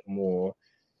it a bit more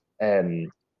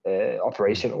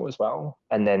operational as well.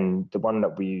 And then the one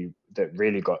that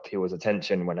really got people's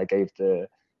attention when I gave the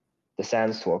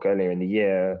SANS talk earlier in the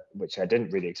year, which I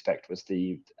didn't really expect, was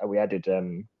we added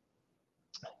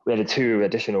two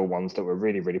additional ones that were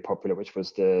really, really popular, which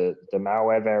was the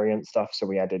malware variant stuff. So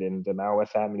we added in the malware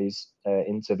families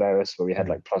into Verus, where we had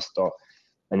like +dot,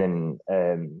 and then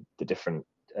the different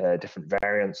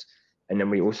variants. And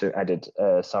then we also added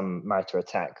some MITRE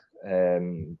ATT&CK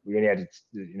we only added,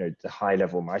 the high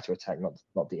level MITRE attack,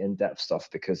 not the in-depth stuff,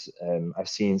 because I've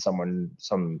seen some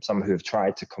who have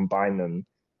tried to combine them,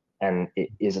 and it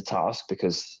is a task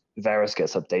because Verus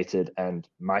gets updated and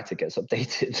MITRE gets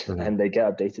updated, and they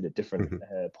get updated at different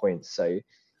points, so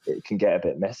it can get a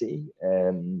bit messy.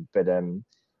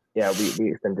 Yeah,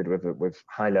 we extended with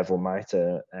high level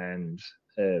MITRE and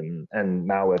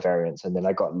malware variants, and then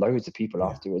I got loads of people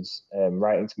afterwards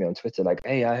writing to me on Twitter like,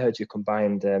 "Hey, I heard you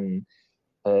combined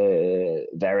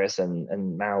Verus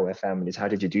and malware families. How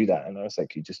did you do that?" And I was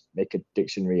like, "You just make a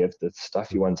dictionary of the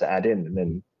stuff you want to add in, and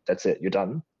then that's it. You're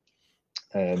done."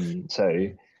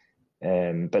 But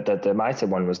the MITRE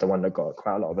one was the one that got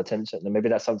quite a lot of attention, and maybe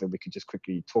that's something we could just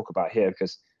quickly talk about here,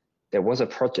 because there was a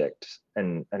project,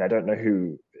 and I don't know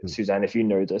who, Suzanne, if you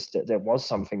know this, that there was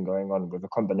something going on with a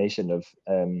combination of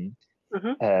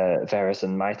Verus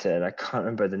and MITRE, and I can't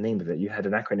remember the name of it. You had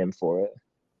an acronym for it.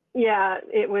 Yeah,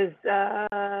 it was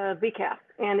VCAF,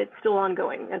 and it's still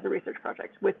ongoing as a research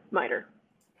project with MITRE.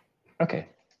 Okay,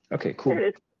 cool. There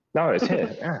it is. No, it's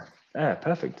here.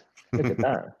 Perfect. Look at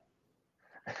that.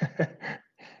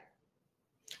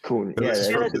 Cool. Yeah,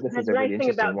 The this is a nice really thing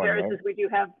about interesting one, Verus right? is we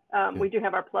do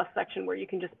have our plus section where you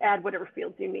can just add whatever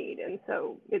fields you need, and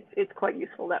so it's quite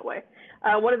useful that way.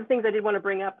 One of the things I did want to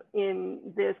bring up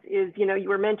in this is, you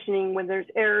were mentioning when there's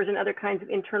errors and other kinds of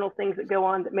internal things that go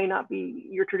on that may not be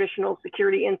your traditional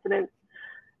security incidents.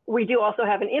 We do also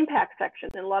have an impact section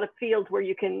and a lot of fields where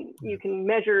you can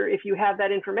measure, if you have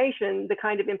that information, the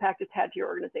kind of impact it's had to your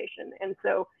organization, and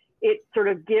so it sort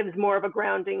of gives more of a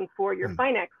grounding for your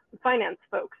finance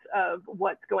folks of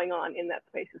what's going on in that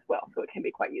space as well. So it can be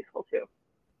quite useful too.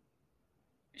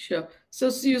 Sure.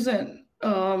 So Susan,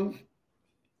 what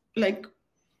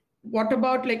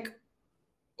about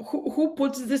who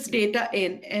puts this data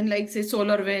in, and say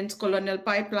SolarWinds, Colonial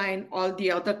Pipeline, all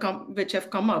the other which have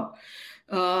come up?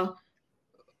 How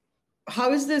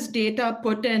is this data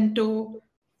put into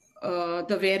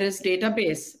the Verus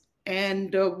database?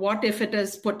 And what if it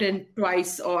is put in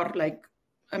twice, or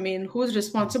who's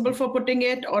responsible for putting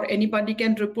it, or anybody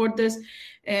can report this?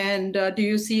 And do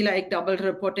you see double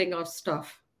reporting of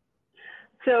stuff?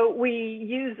 So we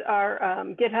use our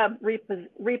GitHub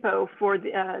repo for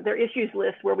their issues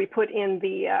list, where we put in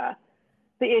the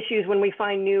issues when we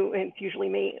find new, and it's usually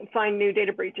me, find new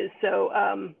data breaches. So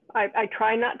I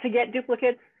try not to get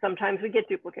duplicates. Sometimes we get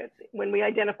duplicates. When we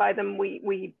identify them,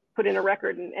 we put in a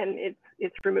record, and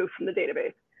it's removed from the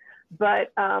database.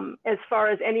 But as far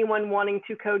as anyone wanting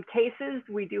to code cases,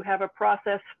 we do have a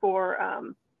process for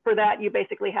that. You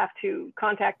basically have to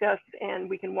contact us, and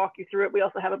we can walk you through it. We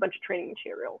also have a bunch of training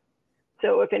materials.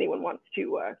 So if anyone wants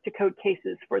to code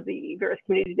cases for the Verus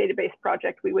Community Database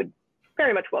project, we would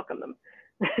very much welcome them.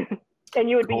 And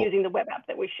you would be using the web app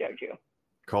that we showed you.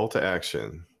 Call to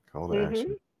action.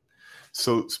 Action.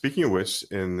 So speaking of which,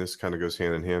 and this kind of goes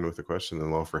hand in hand with the question that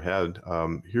Laufer had,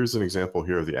 here's an example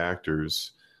here of the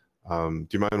actors. Do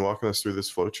you mind walking us through this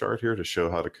flow chart here to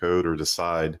show how to code or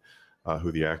decide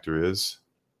who the actor is?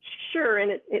 Sure,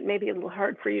 and it may be a little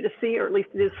hard for you to see, or at least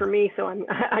it is for me, so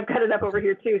I've got it up over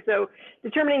here too. So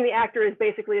determining the actor is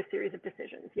basically a series of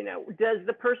decisions. Does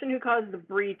the person who caused the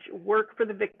breach work for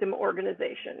the victim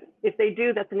organization? If they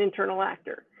do, that's an internal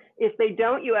actor. If they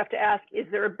don't, you have to ask, is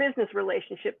there a business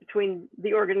relationship between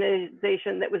the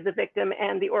organization that was the victim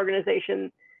and the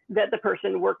organization that the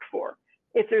person worked for?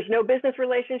 If there's no business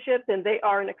relationship, then they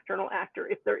are an external actor.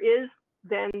 If there is,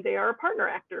 then they are a partner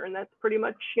actor, and that's pretty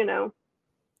much,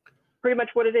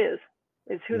 what it is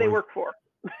who they work for.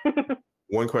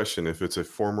 One question, if it's a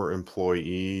former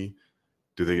employee,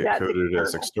 do they get coded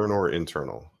as external or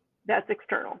internal? That's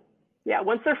external. Yeah,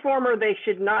 once they're former, they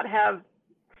should not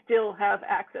still have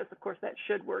access. Of course, that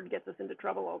should word gets us into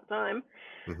trouble all the time.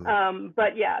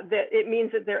 But yeah, it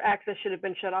means that their access should have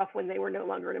been shut off when they were no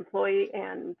longer an employee,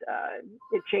 and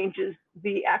it changes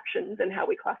the actions and how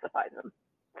we classify them.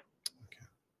 Okay.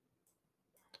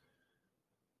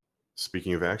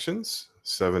 Speaking of actions,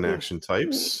 7 action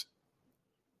types.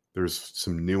 There's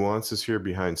some nuances here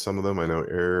behind some of them. I know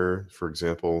error, for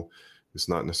example, is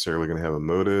not necessarily going to have a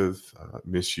motive.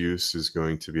 Misuse is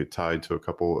going to be tied to a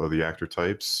couple of the actor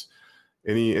types.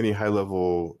 Any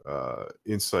high-level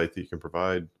insight that you can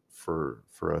provide for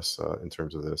us in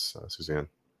terms of this, Suzanne?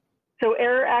 So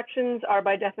error actions are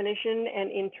by definition an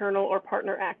internal or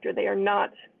partner actor. They are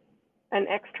not an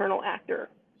external actor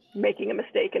making a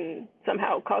mistake and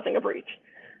somehow causing a breach.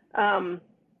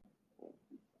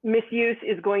 Misuse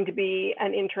is going to be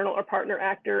an internal or partner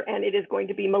actor, and it is going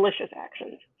to be malicious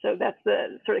actions. So that's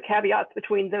the sort of caveats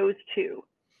between those two.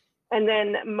 And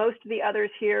then most of the others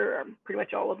here, pretty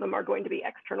much all of them, are going to be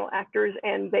external actors,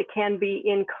 and they can be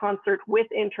in concert with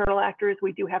internal actors.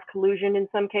 We do have collusion in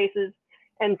some cases.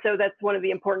 And so that's one of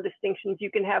the important distinctions. You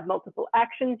can have multiple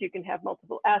actions, you can have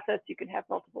multiple assets, you can have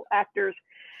multiple actors,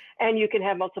 and you can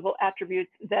have multiple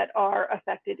attributes that are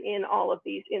affected in all of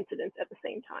these incidents at the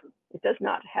same time. It does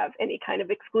not have any kind of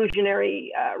exclusionary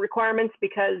requirements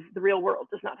because the real world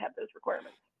does not have those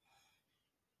requirements.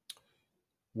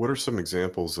 What are some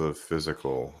examples of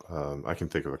physical? I can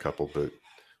think of a couple, but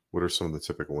what are some of the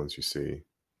typical ones you see?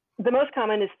 The most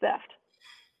common is theft.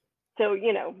 So,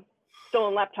 you know,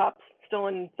 stolen laptops,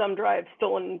 stolen thumb drives,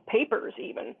 stolen papers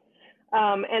even.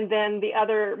 And then the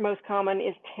other most common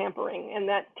is tampering, and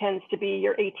that tends to be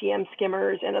your ATM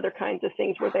skimmers and other kinds of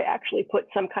things where they actually put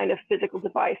some kind of physical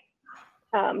device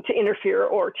to interfere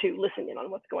or to listen in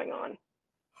on what's going on.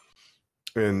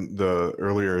 And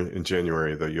earlier in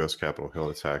January, the U.S. Capitol Hill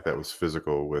attack, that was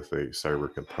physical with a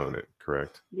cyber component,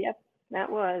 correct? Yep, that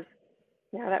was.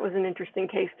 Yeah, that was an interesting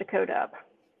case to code up.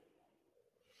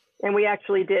 And we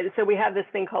actually did. So we have this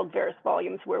thing called Verus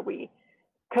Volumes where we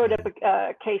code up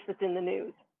a case that's in the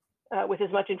news with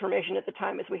as much information at the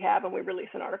time as we have, and we release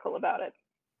an article about it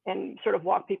and sort of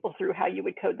walk people through how you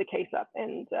would code the case up.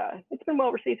 And it's been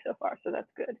well received so far, so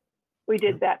that's good. We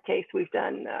did that case. We've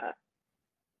done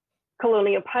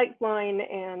Colonial Pipeline,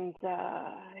 and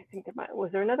I think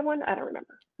was there another one? I don't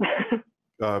remember.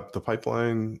 The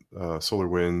pipeline,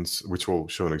 SolarWinds, which we'll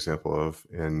show an example of,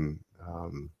 and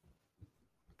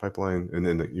pipeline, and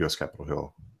then the U.S. Capitol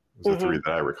Hill. Those are the three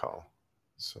that I recall.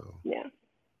 So yeah.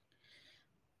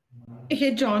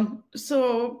 Hey, John.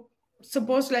 So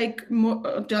suppose like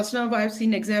just now I've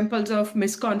seen examples of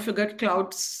misconfigured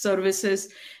cloud services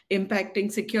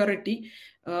impacting security.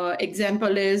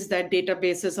 Example is that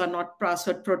databases are not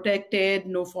password protected,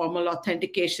 no formal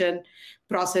authentication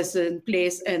process in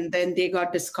place, and then they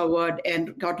got discovered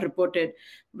and got reported.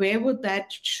 Where would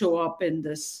that show up in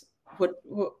this?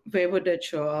 Where would it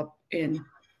show up in?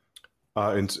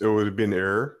 And it would be an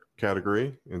error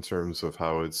category in terms of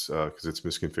how it's because it's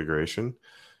misconfiguration.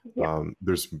 Yeah.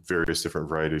 There's various different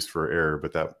varieties for error,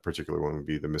 but that particular one would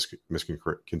be the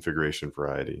misconfiguration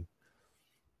variety.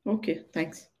 Okay,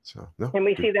 thanks. So, no, and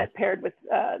we see that paired with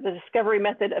the discovery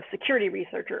method of security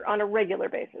researcher on a regular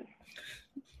basis.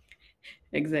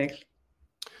 Exactly.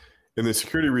 And the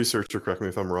security researcher, correct me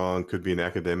if I'm wrong, could be an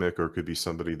academic or could be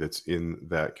somebody that's in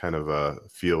that kind of a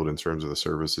field in terms of the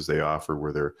services they offer,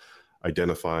 where they're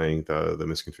identifying the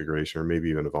misconfiguration or maybe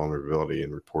even a vulnerability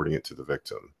and reporting it to the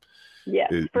victim.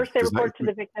 Yes, first they report to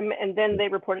the victim and then they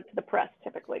report it to the press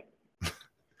typically.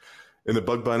 And the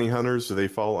bug bounty hunters, do they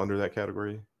fall under that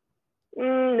category?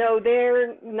 No,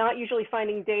 they're not usually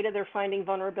finding data, they're finding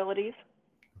vulnerabilities.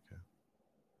 Okay.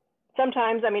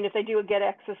 Sometimes, I mean, if they do get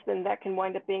access, then that can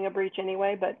wind up being a breach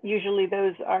anyway, but usually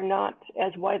those are not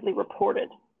as widely reported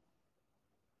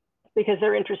because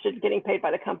they're interested in getting paid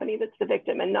by the company that's the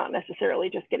victim and not necessarily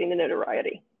just getting the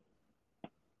notoriety.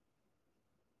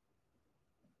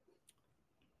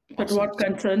 But what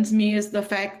concerns me is the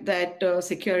fact that a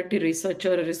security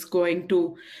researcher is going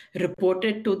to report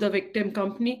it to the victim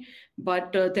company,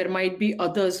 but there might be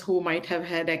others who might have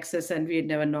had access and we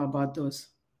never know about those.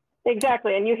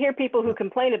 Exactly. And you hear people who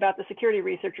complain about the security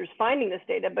researchers finding this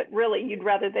data, but really you'd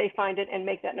rather they find it and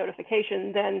make that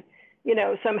notification than, you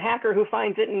know, some hacker who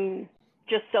finds it and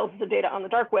just sells the data on the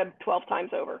dark web 12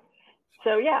 times over.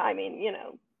 So yeah, I mean, you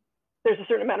know, there's a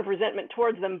certain amount of resentment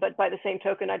towards them, but by the same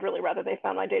token, I'd really rather they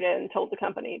found my data and told the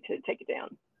company to take it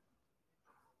down.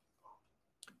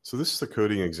 So this is the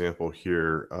coding example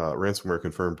here. Ransomware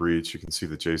confirmed breach. You can see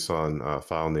the JSON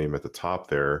file name at the top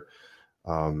there.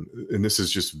 And this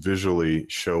is just visually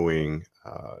showing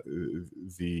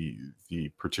the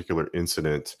particular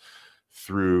incident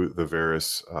through the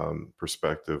Verus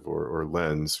perspective or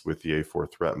lens with the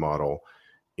A4 threat model.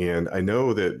 And I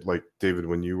know that, like, David,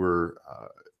 when you were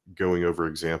going over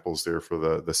examples there for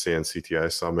the SANS CTI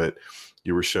Summit,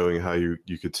 you were showing how you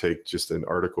could take just an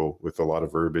article with a lot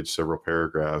of verbiage, several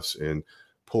paragraphs, and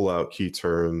pull out key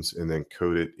terms and then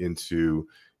code it into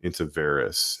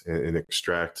Verus and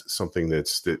extract something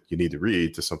that you need to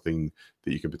read to something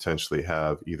that you could potentially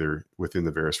have either within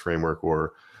the Verus framework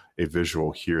or a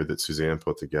visual here that Suzanne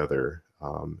put together.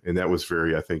 And that was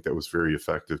I think that was very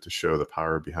effective to show the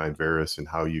power behind Verus and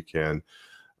how you can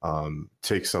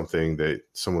take something that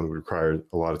someone would require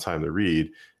a lot of time to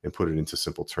read and put it into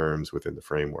simple terms within the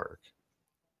framework.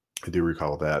 I do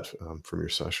recall that from your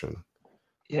session.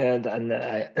 Yeah, and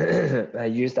I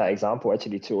used that example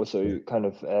actually to also kind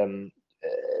of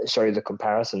show you the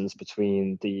comparisons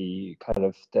between the kind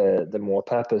of the more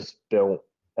purpose-built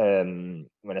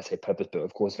when I say purpose-built,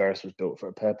 of course, Verus was built for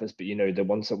a purpose, but the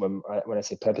ones that were, when I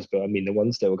say purpose-built, I mean the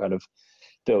ones that were kind of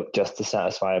built just to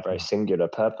satisfy a very singular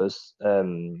purpose.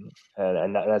 And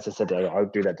that, as I said, I'll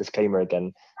do that disclaimer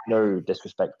again. No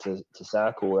disrespect to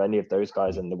Circle or any of those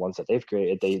guys and the ones that they've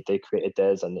created. They created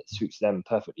theirs and it suits them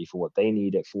perfectly for what they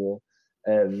need it for.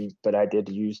 But I did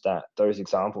use those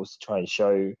examples to try and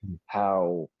show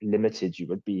how limited you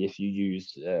would be if you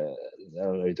used I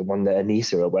don't know, the one that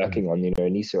Anissa are working on.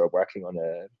 Anissa are working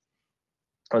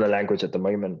on a language at the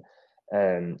moment.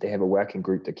 They have a working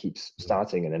group that keeps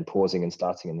starting and then pausing and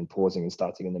starting and then pausing and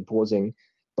starting and then pausing.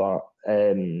 But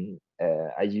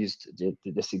I used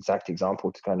this exact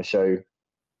example to kind of show,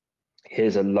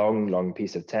 here's a long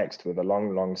piece of text with a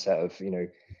long set of,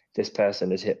 this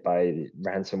person is hit by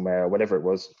ransomware or whatever it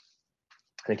was.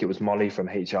 I think it was Molly from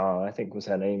HR, I think was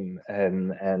her name.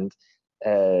 And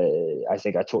I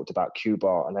think I talked about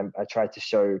Qbot, and I tried to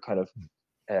show kind of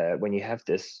when you have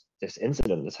this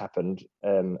incident that's happened,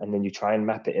 and then you try and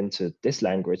map it into this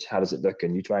language, how does it look?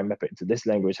 And you try and map it into this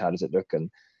language, how does it look?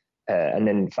 And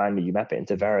then finally you map it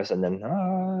into Verus, and then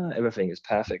everything is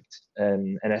perfect.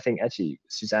 And I think actually,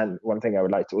 Suzanne, one thing I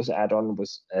would like to also add on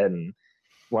was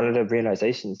one of the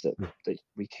realizations that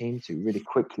we came to really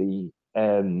quickly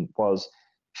was,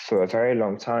 for a very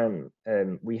long time,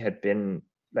 we had been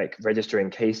like registering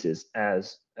cases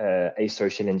as a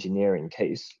social engineering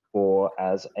case, or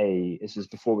as this was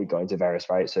before we got into Verus,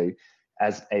 right? So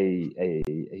as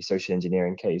a social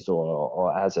engineering case,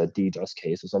 or as a DDoS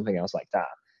case or something else like that.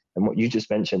 And what you just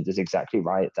mentioned is exactly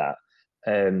right, that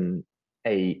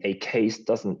a case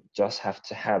doesn't just have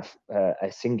to have a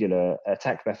singular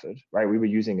attack method, right? We were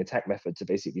using attack method to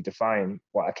basically define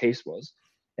what a case was.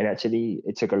 And actually,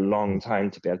 it took a long time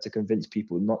to be able to convince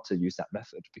people not to use that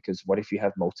method, because what if you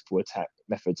have multiple attack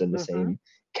methods in the same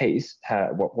case?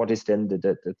 What is then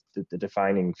the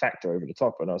defining factor over the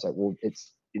top? And I was like, well,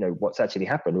 it's, what's actually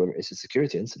happened, whether it's a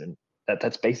security incident.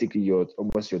 That's basically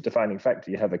almost your defining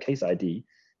factor. You have a case ID,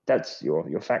 that's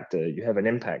your factor. You have an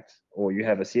impact, or you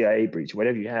have a CIA breach,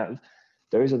 whatever you have.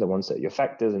 Those are the ones that are your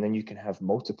factors, and then you can have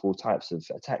multiple types of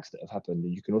attacks that have happened.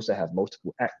 And you can also have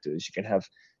multiple actors. You can have,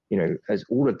 as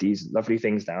all of these lovely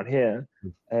things down here.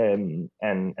 And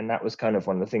that was kind of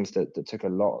one of the things that took a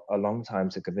long time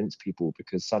to convince people,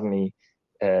 because suddenly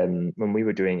when we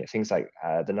were doing it, things like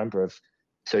the number of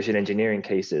social engineering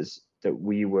cases that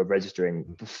we were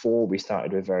registering before we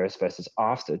started with Verus versus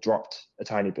after dropped a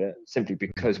tiny bit, simply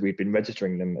because we'd been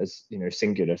registering them as,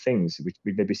 singular things.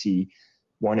 We'd maybe see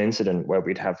one incident where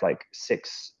we'd have like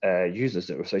 6 users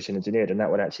that were social engineered, and that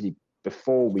would actually,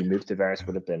 before we moved to Verus,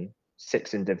 would have been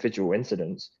 6 individual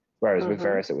incidents, whereas with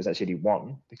Verus it was actually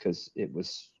 1, because it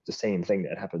was the same thing that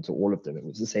had happened to all of them. It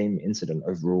was the same incident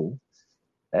overall.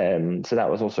 So that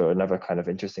was also another kind of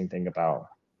interesting thing about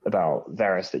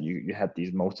Verus, that you had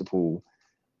these multiple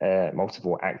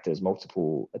actors,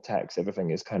 multiple attacks. Everything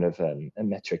is kind of a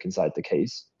metric inside the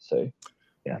case. So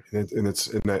yeah.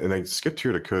 And I skipped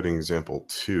here to coding example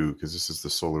 2, because this is the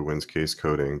SolarWinds case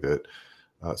coding that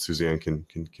Suzanne can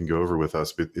go over with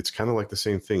us. But it's kind of like the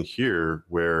same thing here,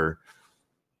 where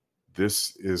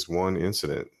this is one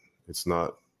incident. It's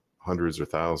not hundreds or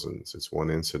thousands. It's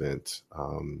one incident.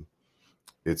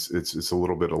 It's a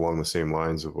little bit along the same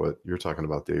lines of what you're talking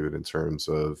about, David, in terms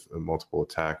of multiple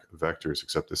attack vectors,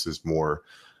 except this is more.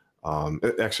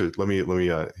 Actually, let me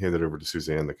hand it over to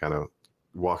Suzanne to kind of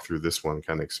walk through this one,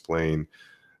 kind of explain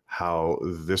how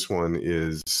this one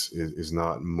is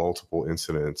not multiple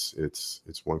incidents. It's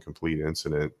one complete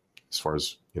incident, as far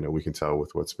as we can tell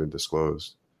with what's been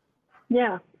disclosed.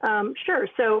 Yeah, sure.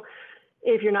 So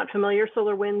if you're not familiar,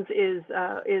 SolarWinds is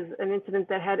an incident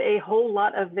that had a whole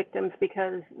lot of victims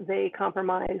because they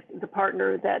compromised the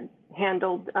partner that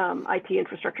handled IT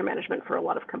infrastructure management for a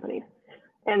lot of companies.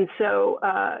 And so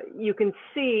you can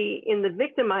see in the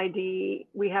victim ID,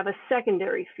 we have a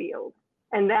secondary field,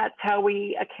 and that's how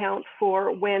we account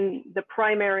for when the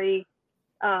primary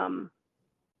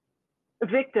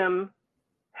victim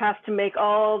has to make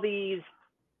all these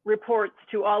reports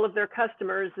to all of their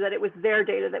customers that it was their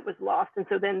data that was lost. And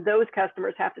so then those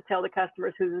customers have to tell the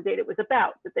customers who the data was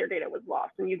about, that their data was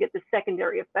lost, and you get the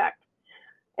secondary effect.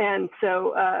 And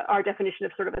so our definition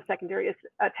of sort of a secondary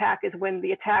attack is when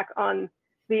the attack on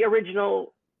the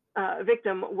original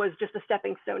victim was just a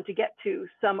stepping stone to get to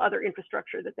some other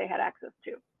infrastructure that they had access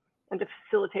to, and to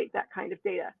facilitate that kind of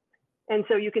data. And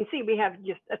so you can see we have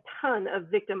just a ton of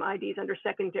victim IDs under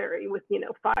secondary with,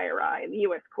 FireEye and the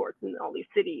U.S. courts and all these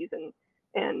cities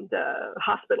and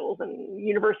hospitals and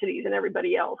universities and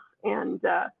everybody else. And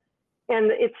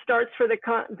it starts for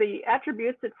the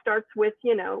attributes. It starts with,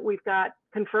 we've got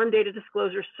confirmed data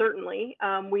disclosure, certainly.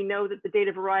 We know that the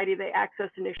data variety they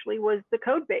accessed initially was the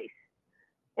code base.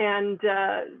 And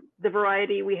the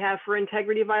variety we have for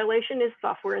integrity violation is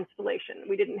software installation.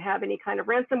 We didn't have any kind of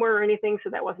ransomware or anything, so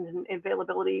that wasn't an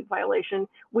availability violation.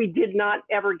 We did not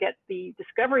ever get the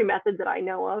discovery method that I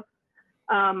know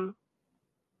of.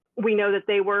 We know that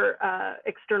they were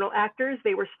external actors.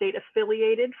 They were state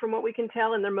affiliated from what we can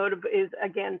tell, and their motive is,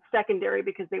 again, secondary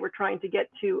because they were trying to get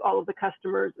to all of the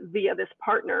customers via this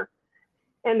partner.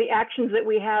 And the actions that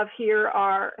we have here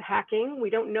are hacking. We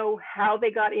don't know how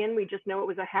they got in. We just know it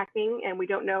was a hacking, and we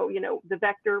don't know, the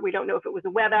vector. We don't know if it was a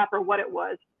web app or what it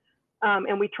was.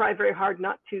 And we try very hard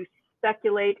not to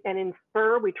speculate and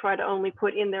infer. We try to only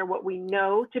put in there what we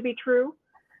know to be true.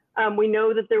 We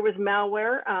know that there was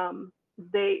malware.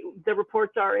 The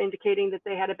reports are indicating that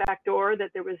they had a backdoor,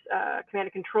 that there was command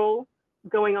and control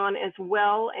going on as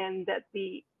well, and that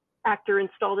the actor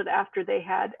installed it after they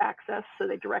had access, so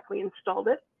they directly installed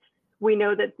it. We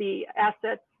know that the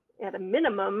assets at a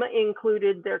minimum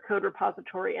included their code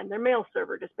repository and their mail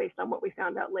server, just based on what we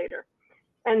found out later.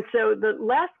 And so the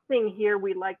last thing here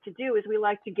we like to do is we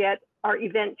like to get our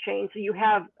event chain. So you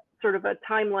have sort of a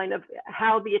timeline of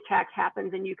how the attack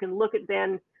happens, and you can look at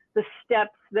then the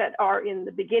steps that are in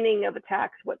the beginning of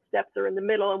attacks, what steps are in the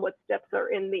middle, and what steps are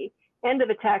in the end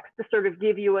of attacks, to sort of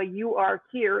give you a you are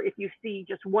here if you see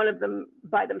just one of them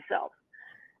by themselves.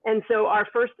 And so our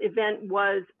first event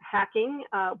was hacking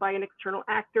by an external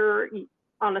actor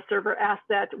on a server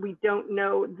asset. We don't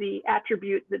know the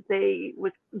attribute that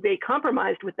they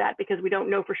compromised with that, because we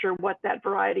don't know for sure what that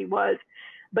variety was,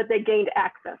 but they gained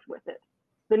access with it.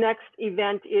 The next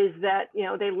event is that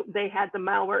they had the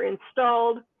malware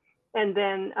installed, and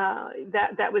then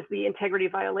that was the integrity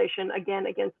violation, again,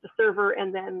 against the server.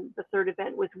 And then the third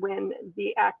event was when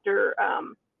the actor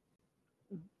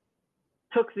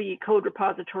took the code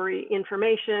repository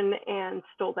information and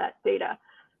stole that data.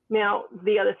 Now,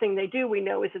 the other thing they do, we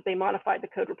know, is that they modified the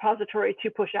code repository to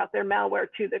push out their malware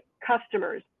to the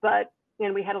customers.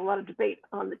 And we had a lot of debate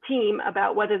on the team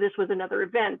about whether this was another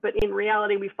event. But in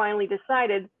reality, we finally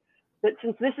decided that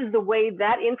since this is the way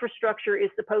that infrastructure is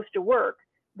supposed to work,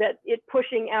 that it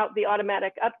pushing out the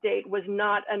automatic update was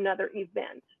not another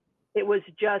event. It was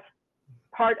just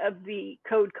part of the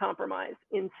code compromise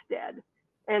instead.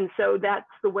 And so that's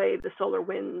the way the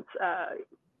SolarWinds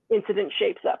incident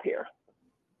shapes up here.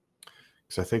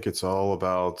 So I think it's all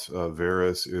about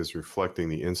Verus is reflecting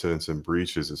the incidents and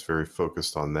breaches. It's very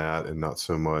focused on that, and not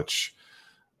so much,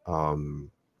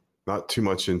 not too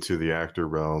much into the actor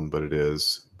realm, but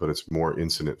it's more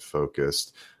incident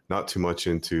focused. Not too much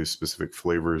into specific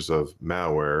flavors of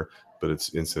malware, but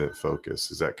it's incident focused.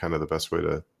 Is that kind of the best way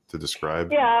to describe?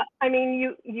 Yeah, I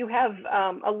mean, you have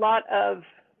a lot of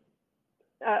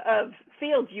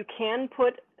fields. You can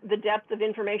put the depth of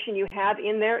information you have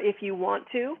in there if you want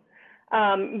to.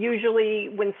 Usually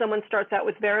when someone starts out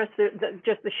with Verus,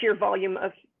 just the sheer volume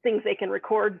of things they can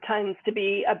record tends to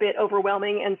be a bit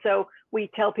overwhelming. And so we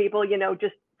tell people,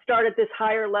 just start at this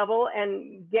higher level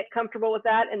and get comfortable with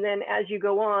that. And then as you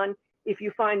go on, if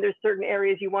you find there's certain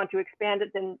areas you want to expand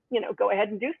it, then, go ahead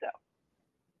and do so.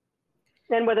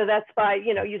 Then whether that's by,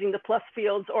 using the plus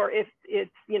fields, or if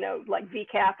it's, like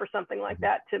VCAF or something like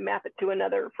that to map it to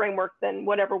another framework, then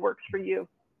whatever works for you.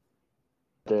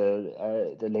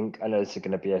 The link, I know it's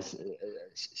going to be a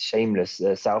shameless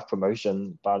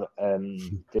self-promotion, but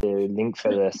the link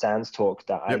for the SANS talk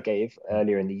that I gave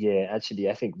earlier in the year,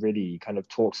 actually, I think really kind of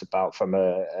talks about from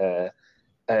an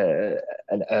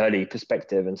early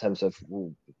perspective in terms of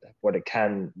what it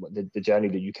can, the journey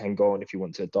that you can go on if you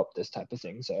want to adopt this type of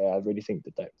thing. So I really think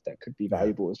that could be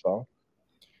valuable as well.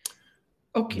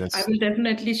 Okay, I will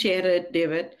definitely share it,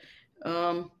 David. It's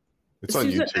on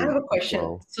YouTube. I have a question.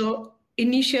 Well. So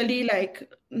initially,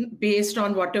 based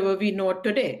on whatever we know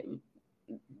today,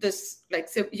 this,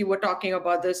 so you were talking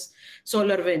about this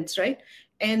SolarWinds, right?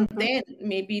 And then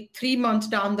maybe 3 months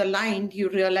down the line, you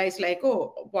realize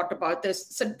oh, what about this?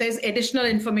 So there's additional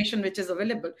information which is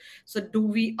available. So do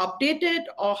we update it,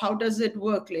 or how does it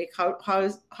work?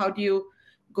 How do you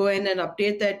go in and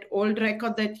update that old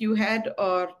record that you had,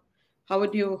 or how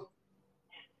would you?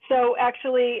 So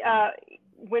actually,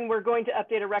 when we're going to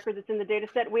update a record that's in the data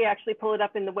set, we actually pull it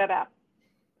up in the web app,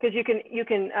 because you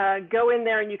can go in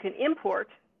there and you can import,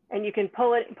 and you can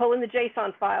pull in the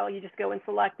JSON file. You just go and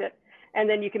select it, and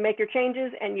then you can make your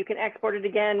changes, and you can export it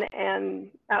again, and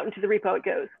out into the repo it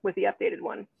goes with the updated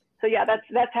one. So yeah,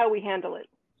 that's how we handle it.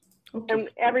 Okay. And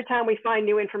every time we find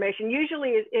new information,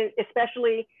 usually,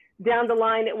 especially Down the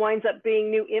line, it winds up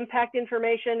being new impact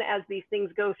information as these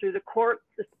things go through the courts,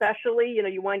 especially,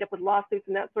 you wind up with lawsuits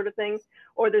and that sort of thing,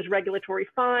 or there's regulatory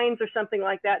fines or something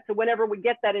like that. So whenever we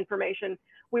get that information,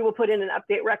 we will put in an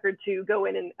update record to go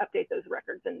in and update those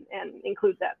records and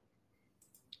include that.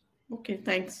 Okay,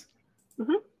 thanks.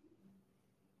 Mm-hmm.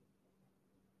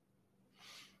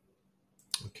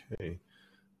 Okay.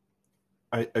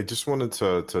 I just wanted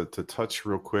to touch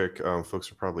real quick. Folks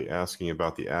are probably asking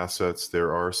about the assets.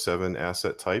 There are 7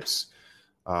 asset types,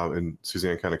 and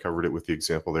Suzanne kind of covered it with the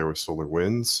example there with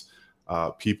SolarWinds.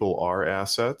 People are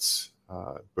assets,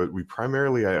 but we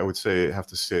primarily, I would say, have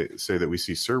to say that we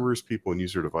see servers, people, and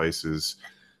user devices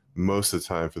most of the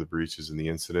time for the breaches and the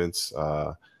incidents.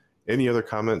 Any other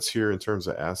comments here in terms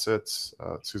of assets,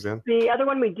 Suzanne? The other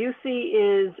one we do see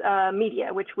is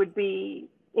media, which would be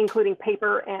including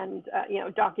paper and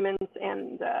documents,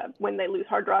 and when they lose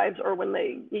hard drives, or when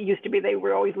it used to be they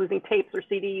were always losing tapes or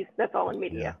CDs. That's all in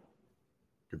media. Yeah.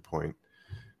 Good point.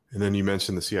 And then you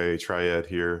mentioned the CIA triad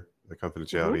here, the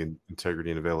confidentiality, and integrity,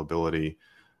 and availability,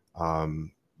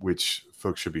 which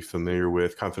folks should be familiar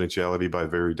with. Confidentiality, by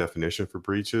very definition for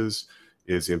breaches,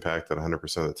 is impacted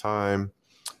 100% of the time.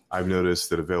 I've noticed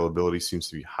that availability seems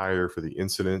to be higher for the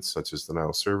incidents, such as denial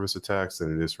of service attacks,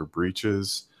 than it is for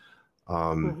breaches.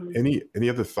 Any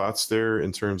other thoughts there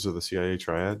in terms of the CIA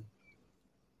triad?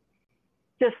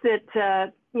 Just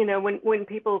that, when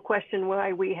people question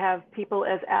why we have people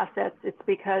as assets, it's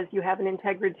because you have an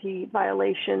integrity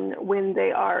violation when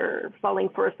they are falling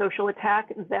for a social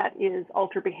attack that is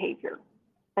alter behavior.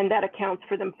 And that accounts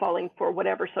for them falling for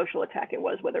whatever social attack it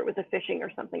was, whether it was a phishing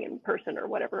or something in person or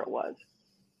whatever it was.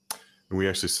 And we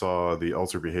actually saw the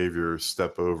alter behavior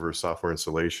step over software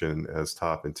installation as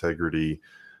top integrity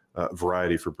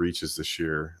variety for breaches this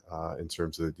year in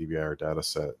terms of the DBIR data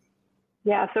set.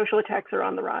 Yeah, social attacks are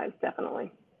on the rise, definitely.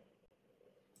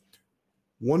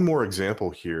 One more example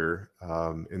here,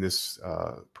 and this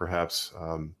perhaps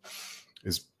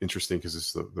is interesting because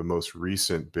it's the most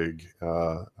recent big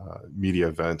media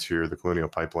event here, the Colonial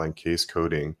Pipeline case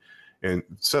coding, and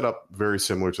set up very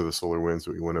similar to the SolarWinds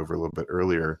that we went over a little bit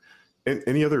earlier. And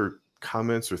any other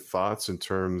comments or thoughts in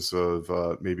terms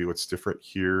of maybe what's different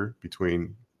here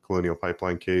between Colonial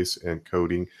Pipeline case and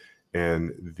coding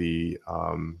and the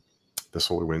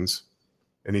SolarWinds?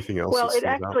 Anything else? Well, it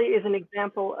actually is an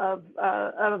example of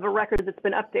a record that's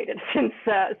been updated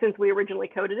since we originally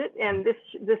coded it. And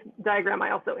this diagram, I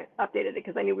also updated it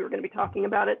because I knew we were going to be talking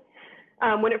about it.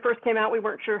 When it first came out, we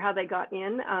weren't sure how they got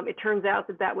in. It turns out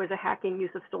that was a hacking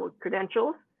use of stolen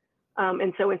credentials.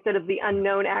 And so instead of the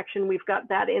unknown action, we've got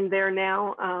that in there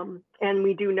now. And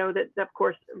we do know that, of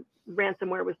course,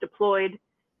 ransomware was deployed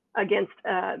against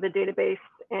the database,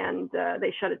 and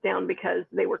they shut it down because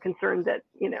they were concerned that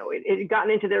it had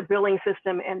gotten into their billing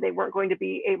system and they weren't going to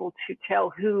be able to tell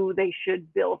who they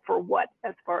should bill for what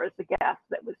as far as the gas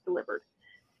that was delivered.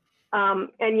 And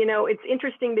it's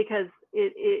interesting because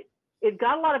it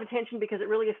got a lot of attention because it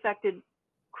really affected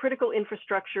critical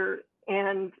infrastructure,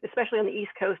 and especially on the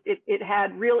East Coast, it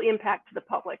had real impact to the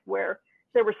public, where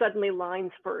there were suddenly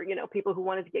lines for people who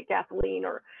wanted to get gasoline,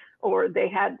 or they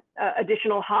had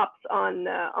additional hops on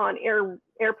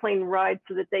airplane rides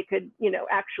so that they could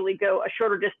actually go a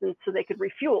shorter distance so they could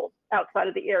refuel outside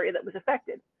of the area that was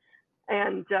affected,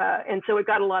 and so it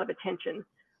got a lot of attention.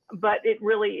 But it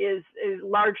really is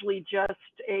largely just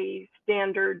a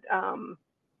standard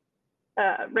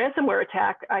ransomware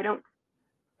attack. I don't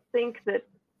think that.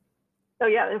 Oh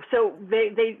yeah, so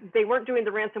they weren't doing the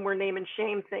ransomware name and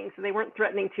shame thing, so they weren't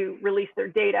threatening to release their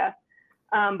data,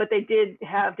 but they did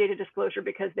have data disclosure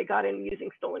because they got in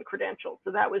using stolen credentials. So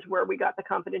that was where we got the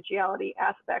confidentiality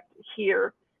aspect.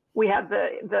 Here we have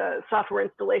the software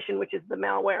installation, which is the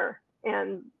malware,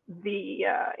 and the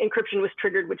encryption was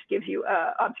triggered, which gives you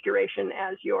obscuration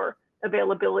as your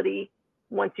availability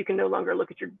once you can no longer look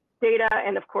at your data.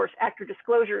 And of course, actor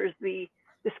disclosure is the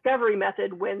discovery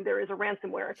method when there is a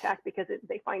ransomware attack, because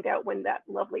they find out when that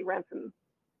lovely ransom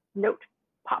note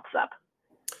pops up.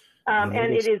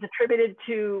 And it is attributed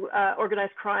to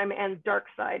organized crime, and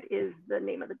DarkSide is the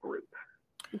name of the group.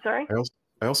 I'm sorry?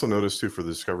 I also noticed too, for the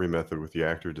discovery method with the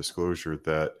actor disclosure,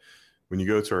 that when you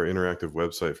go to our interactive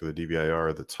website for the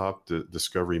DBIR, the top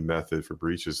discovery method for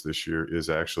breaches this year is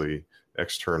actually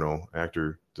external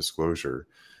actor disclosure.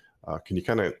 Can you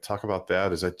kind of talk about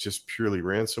that? Is that just purely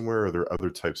ransomware, or are there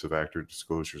other types of actor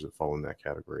disclosures that fall in that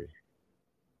category?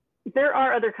 There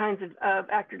are other kinds of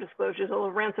actor disclosures,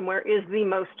 although ransomware is the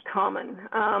most common.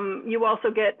 You also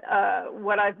get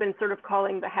what I've been sort of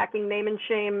calling the hacking name and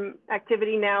shame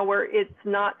activity now, where it's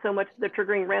not so much the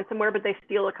triggering ransomware, but they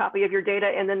steal a copy of your data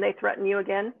and then they threaten you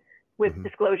again with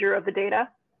disclosure of the data.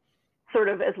 sort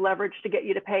of as leverage to get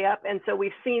you to pay up. And so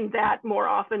we've seen that more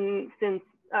often since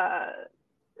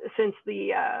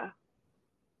the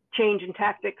change in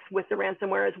tactics with the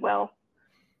ransomware as well.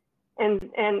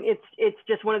 And it's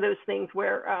just one of those things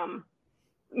where,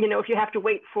 you know, if you have to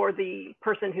wait for the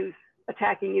person who's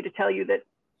attacking you to tell you that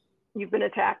you've been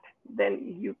attacked,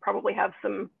 then you probably have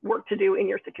some work to do in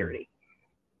your security.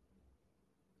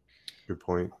 Good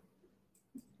point.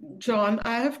 John,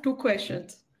 I have two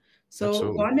questions. So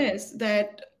Absolutely. One is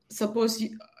that suppose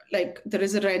like there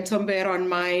is a ransomware on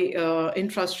my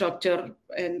infrastructure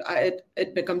and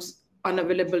it becomes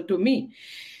unavailable to me.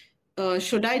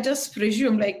 Should I just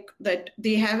presume like that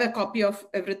they have a copy of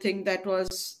everything that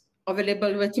was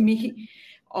available with me?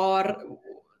 Or,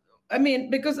 I mean,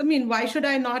 because I mean, why should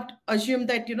I not assume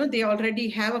that, you know, they already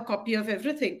have a copy of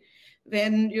everything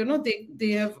when, you know,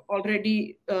 they have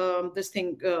already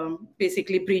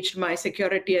basically breached my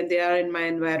security and they are in my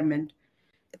environment?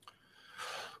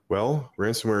 Well,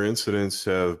 ransomware incidents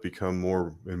have become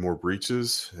more and more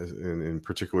breaches, in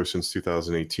particular since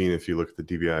 2018. If you look at the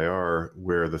DBIR,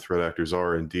 where the threat actors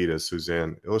are indeed, as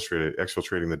Suzanne illustrated,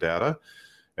 exfiltrating the data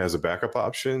as a backup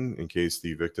option in case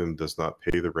the victim does not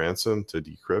pay the ransom to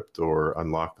decrypt or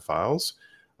unlock the files.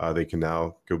 They can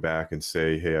now go back and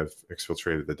say, hey, I've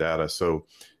exfiltrated the data. So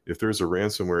if there's a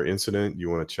ransomware incident, you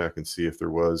want to check and see if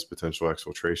there was potential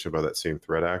exfiltration by that same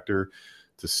threat actor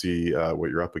to see what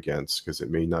you're up against, because it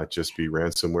may not just be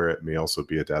ransomware, it may also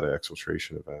be a data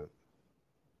exfiltration event.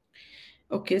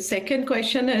 Okay, second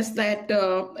question is that,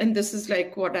 and this is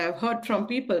like what I've heard from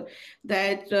people,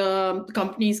 that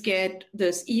companies get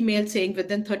this email saying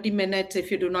within 30 minutes,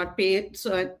 if you do not pay,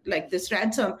 so like this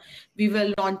ransom, we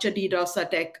will launch a DDoS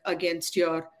attack against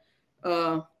your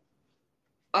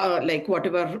like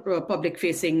whatever public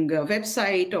facing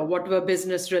website or whatever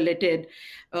business related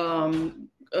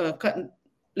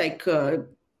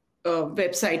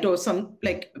website or some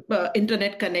like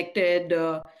internet connected,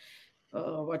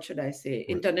 what should I say,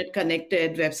 internet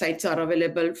connected websites are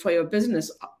available for your business.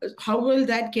 How will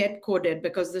that get coded?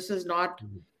 Because this is not,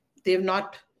 they've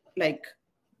not like,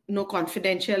 no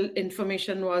confidential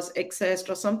information was accessed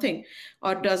or something,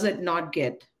 or does it not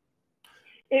get?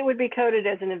 It would be coded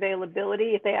as an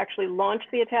availability. If they actually launch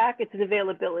the attack, it's an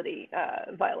availability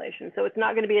violation. So it's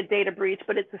not going to be a data breach,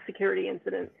 but it's a security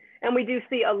incident. And we do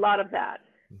see a lot of that.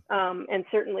 And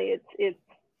certainly it's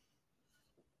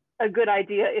a good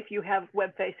idea if you have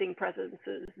web-facing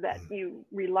presences that you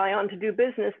rely on to do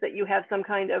business, that you have some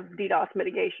kind of DDoS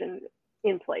mitigation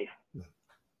in place.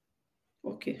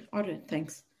 Okay, all right,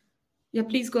 thanks. Yeah,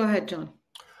 please go ahead, John.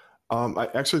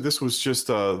 Actually, this was just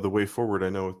the way forward. I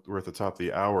know we're at the top of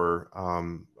the hour.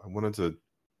 I wanted to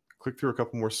click through a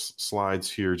couple more slides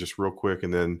here just real quick,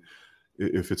 and then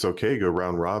if it's okay, go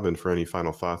round robin for any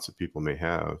final thoughts that people may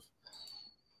have.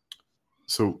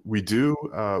 So we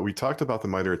talked about the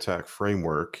MITRE ATT&CK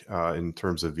framework in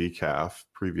terms of VCAF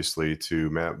previously to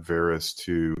map Verus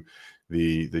to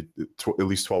at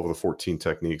least 12 of the 14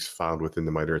 techniques found within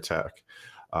the MITRE ATT&CK.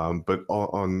 But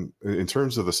in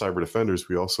terms of the cyber defenders,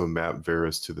 we also map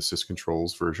Verus to the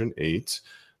syscontrols version 8.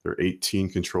 There are 18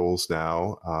 controls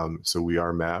now. So we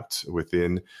are mapped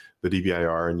within the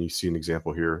DBIR, and you see an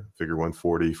example here, figure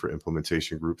 140 for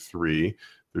implementation group 3.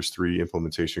 There's 3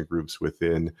 implementation groups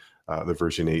within the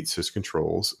version 8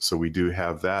 syscontrols. So we do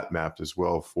have that mapped as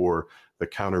well for the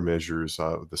countermeasures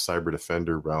of the cyber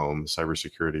defender realm,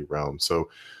 cybersecurity realm. So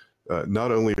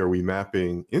not only are we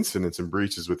mapping incidents and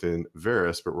breaches within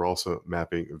Verus, but we're also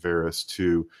mapping Verus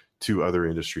to 2 other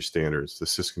industry standards, the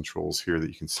syscontrols here that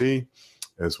you can see,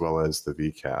 as well as the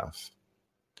VCAF.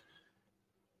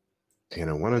 And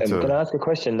I wanted to... Can I ask a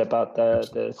question about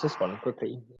the sys one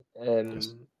quickly?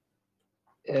 Yes.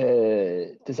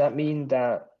 Does that mean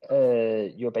that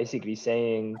you're basically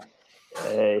saying,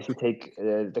 if you take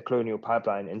the Colonial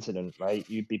Pipeline incident, right,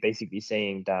 you'd be basically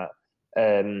saying that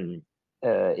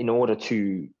in order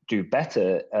to do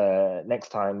better next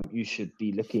time, you should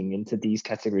be looking into these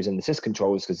categories in the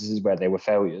syscontrols because this is where they were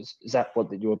failures. Is that what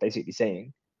you're basically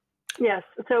saying? Yes.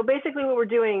 So basically what we're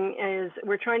doing is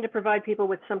we're trying to provide people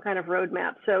with some kind of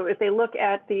roadmap. So if they look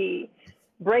at the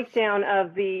breakdown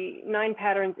of the 9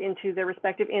 patterns into their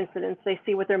respective incidents, they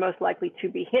see what they're most likely to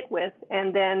be hit with.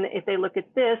 And then if they look at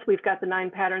this, we've got the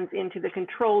 9 patterns into the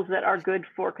controls that are good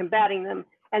for combating them.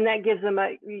 And that gives them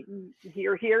a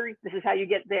here, this is how you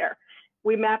get there.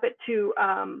 We map it to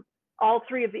all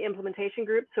 3 of the implementation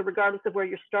groups. So regardless of where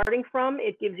you're starting from,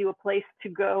 it gives you a place to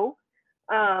go.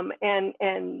 And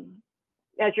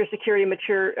as your security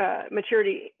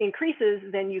maturity increases,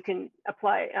 then you can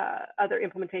apply other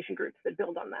implementation groups that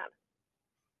build on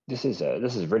that.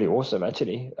 This is really awesome.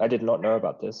 Actually, I did not know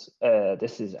about this.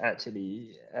 This is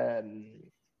actually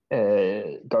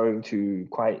going to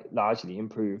quite largely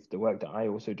improve the work that I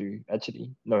also do.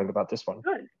 Actually, knowing about this one.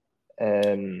 Good.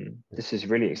 This is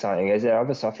really exciting. Is there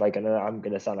other stuff like, I know I'm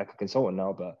going to sound like a consultant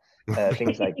now, but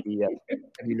things like the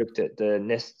have you looked at the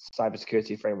NIST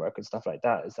cybersecurity framework and stuff like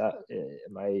that? Is that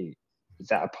is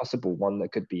that a possible one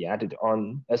that could be added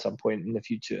on at some point in the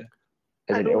future?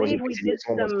 I believe we did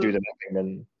someone wants to do the mapping,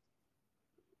 then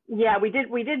yeah,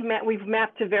 we've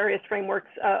mapped to various frameworks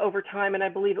over time, and I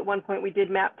believe at one point we did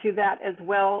map to that as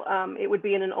well. It would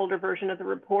be in an older version of the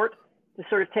report to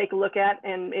sort of take a look at,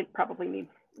 and it probably needs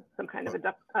some kind of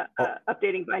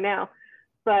updating by now.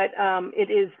 But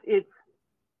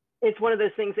it's one of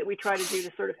those things that we try to do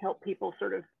to sort of help people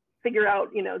sort of figure out,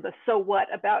 you know, the so what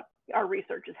about our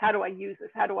research is how do I use this?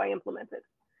 How do I implement it?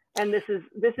 And this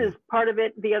is part of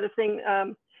it. The other thing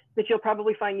that you'll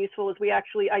probably find useful is we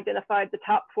actually identified the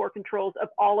top 4 controls of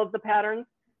all of the patterns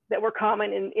that were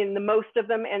common in the most of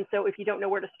them. And so if you don't know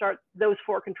where to start, those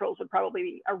 4 controls would probably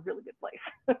be a really good place.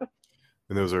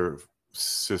 And those are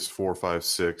CIS 4, 5,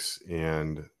 6,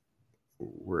 and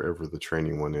wherever the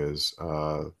training one is,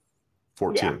 14.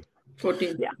 Yeah.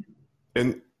 14. Yeah.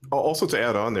 And also to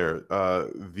add on there,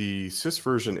 the CIS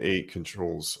version 8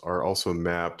 controls are also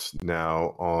mapped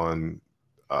now on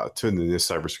to the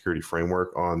NIST cybersecurity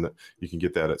framework. You can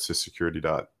get that at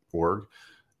cissecurity.org.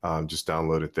 Just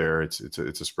download it there. It's a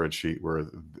spreadsheet where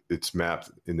it's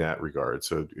mapped in that regard.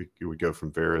 So it would go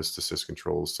from Verus to CIS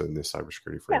controls to NIST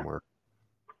cybersecurity framework.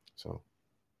 Yeah. So.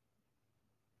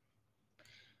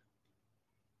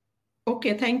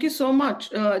 Okay, thank you so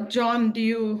much. John, do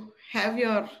you have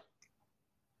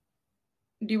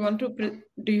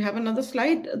another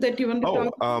slide that you want to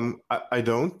talk about? I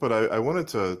don't, but I wanted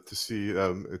to see,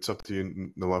 it's up to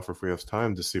you, Nilofer, if we have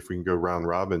time to see if we can go round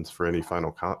robins for any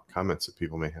final comments that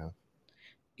people may have.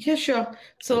 Yeah, sure.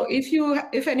 So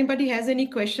if anybody has any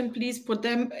question, please put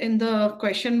them in the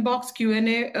question box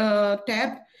Q&A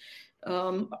tab.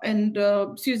 And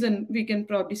Susan, we can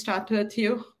probably start with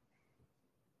you.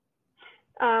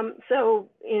 So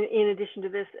in addition to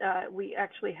this, we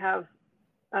actually have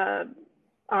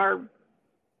our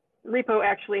repo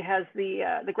actually has the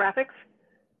graphics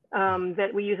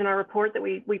that we use in our report that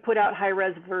we put out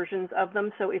high-res versions of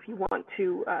them. So if you want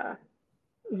to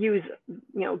use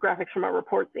graphics from our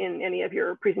reports in any of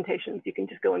your presentations, you can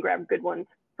just go and grab good ones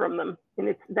from them,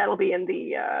 and that'll be in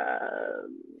the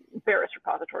Verus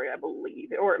repository, I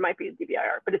believe, or it might be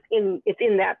DBIR, but it's in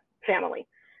that family.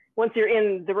 Once you're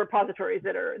in the repositories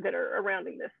that are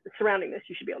surrounding this,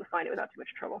 you should be able to find it without too much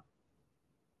trouble.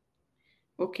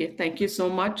 Okay, thank you so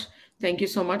much. Thank you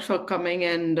so much for coming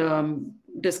and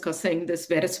discussing this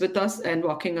Verus with us and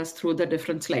walking us through the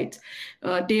different slides.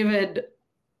 David,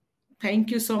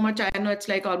 thank you so much. I know it's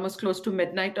like almost close to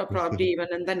midnight or probably even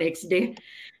in the next day.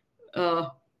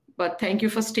 But thank you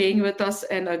for staying with us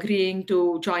and agreeing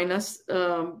to join us.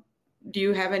 Do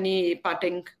you have any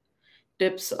parting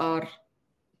tips or?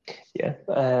 Yeah.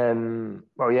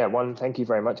 Well, yeah. Thank you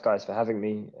very much, guys, for having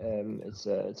me. It's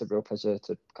a real pleasure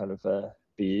to kind of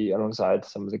be alongside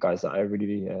some of the guys that I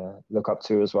really look up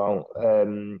to as well.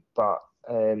 But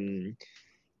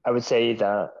I would say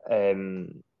that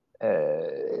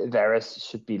Verus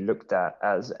should be looked at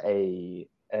as a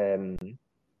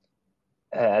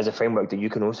framework that you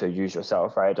can also use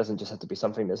yourself, right? It doesn't just have to be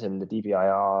something that's in the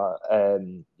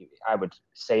DBIR. I would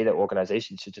say that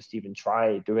organizations should just even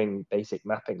try doing basic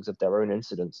mappings of their own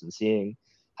incidents and seeing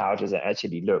how does it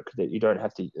actually look. That you don't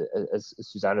have to, as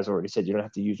Susanna's already said, you don't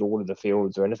have to use all of the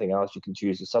fields or anything else. You can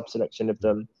choose a subselection of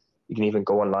them. You can even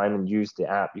go online and use the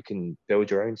app. You can build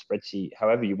your own spreadsheet,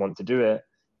 however you want to do it.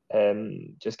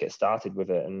 Just get started with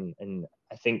it. And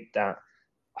I think that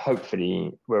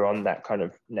hopefully we're on that kind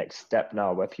of next step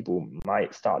now where people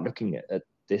might start looking at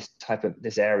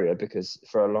this area, because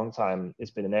for a long time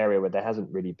it's been an area where there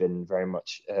hasn't really been very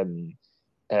much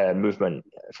movement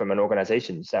from an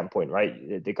organization standpoint,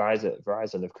 right? The guys at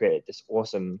Verizon have created this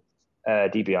awesome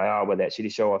DBIR where they actually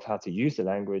show off how to use the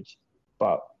language,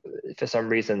 but for some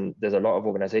reason there's a lot of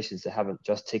organizations that haven't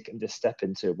just taken this step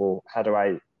into, well, how do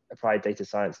I apply data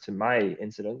science to my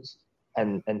incidents?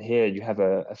 And here you have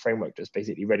a framework that's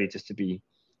basically ready just to be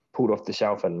pulled off the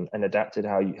shelf and adapted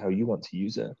how you want to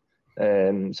use it.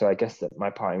 So I guess that my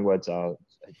parting words are,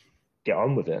 get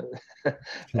on with it.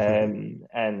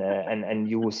 And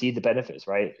you will see the benefits,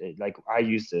 right? Like I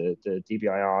use the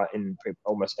DBIR in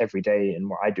almost every day in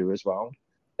what I do as well.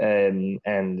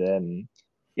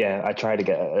 Yeah, I try to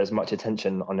get as much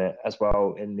attention on it as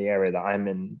well in the area that I'm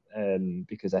in,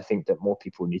 because I think that more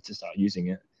people need to start using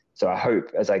it. So I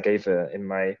hope, as I gave in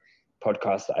my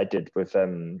podcast that I did with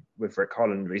Rick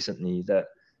Holland recently that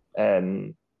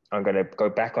I'm going to go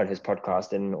back on his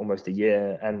podcast in almost a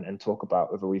year and talk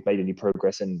about whether we've made any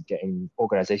progress in getting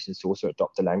organizations to also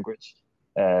adopt the language.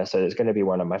 So it's going to be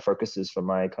one of my focuses for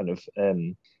my kind of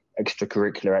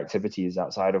extracurricular activities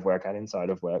outside of work and inside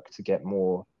of work to get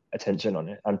more attention on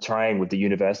it. I'm trying with the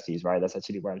universities, right? That's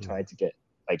actually where I'm trying to get,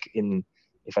 like,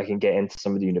 if I can get into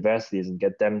some of the universities and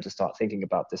get them to start thinking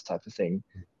about this type of thing,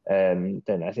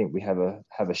 then I think we have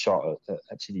a shot at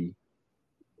actually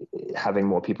having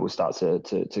more people start to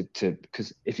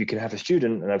because if you can have a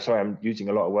student, and I'm sorry I'm using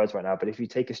a lot of words right now, but if you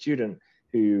take a student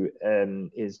who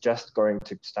is just going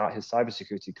to start his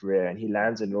cybersecurity career and he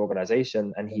lands in an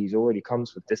organization and he's already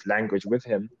comes with this language with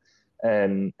him,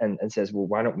 and says, well,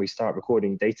 why don't we start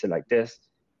recording data like this?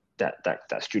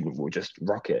 That student will just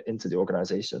rocket into the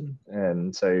organization.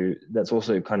 And so that's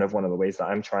also kind of one of the ways that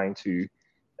I'm trying to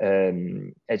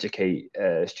educate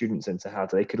students into how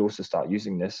they could also start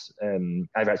using this.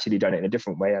 I've actually done it in a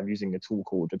different way. I'm using a tool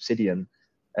called Obsidian,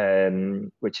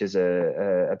 which is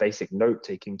a basic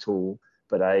note-taking tool,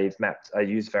 but I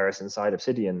use Verus inside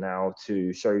Obsidian now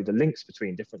to show the links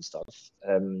between different stuff.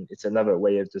 It's another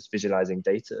way of just visualizing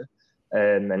data,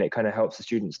 and it kind of helps the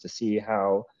students to see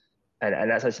how,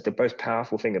 and that's actually the most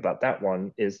powerful thing about that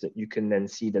one, is that you can then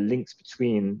see the links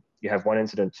between, you have 1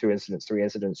 incident, 2 incidents, 3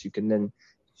 incidents, you can then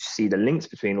see the links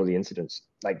between all the incidents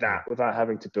like that without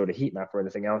having to build a heat map or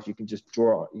anything else. You can just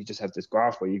you just have this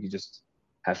graph where you can just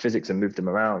have physics and move them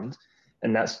around.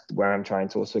 And that's where I'm trying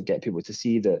to also get people to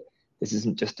see that this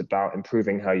isn't just about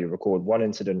improving how you record 1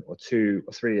 incident or 2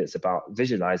 or 3, it's about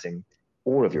visualizing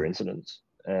all of your incidents.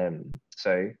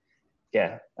 So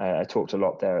yeah, I talked a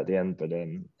lot there at the end, but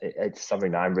it's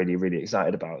something that I'm really, really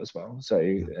excited about as well. So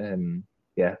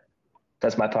yeah,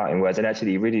 that's my parting words. And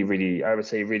actually, really, really, I would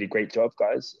say really great job,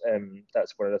 guys.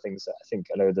 That's one of the things that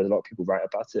I know there's a lot of people write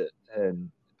about it.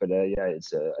 But yeah,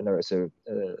 I know it's a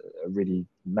really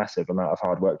massive amount of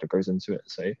hard work that goes into it.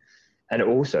 So, and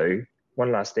also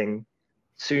one last thing,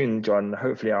 soon, John,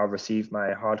 hopefully I'll receive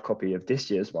my hard copy of this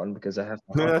year's one, because I have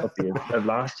my hard copy of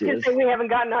last year's. We haven't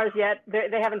gotten ours yet.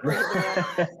 They haven't printed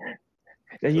it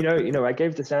yet. You know, I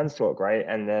gave the SANS talk, right?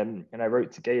 And I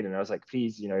wrote to Galen, and I was like,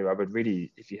 please, I would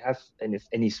really, if you have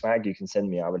any swag you can send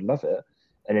me, I would love it.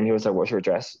 And then he was like, what's your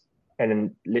address? And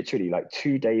then literally like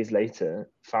 2 days later,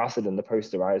 faster than the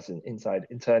post arrives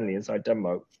internally inside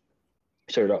Denmark,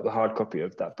 showed up the hard copy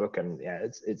of that book. And yeah,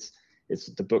 it's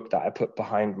the book that I put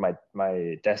behind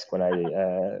my desk when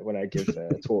I give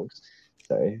talks.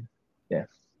 So yeah,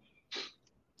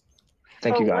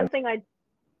 thank you guys.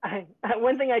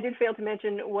 One thing I did fail to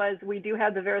mention was we do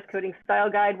have the Verus Coding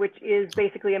Style Guide, which is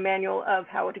basically a manual of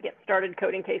how to get started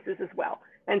coding cases as well.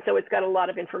 And so it's got a lot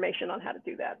of information on how to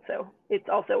do that. So it's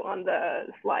also on the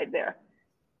slide there.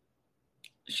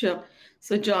 Sure.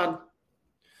 So John.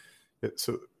 Yeah,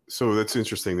 so that's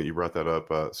interesting that you brought that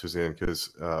up, Suzanne,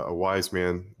 because a wise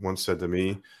man once said to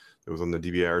me, that was on the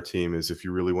DBIR team, is if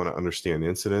you really want to understand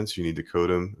incidents, you need to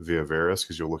code them via Verus,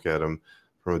 because you'll look at them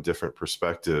from a different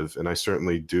perspective. And I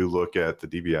certainly do look at the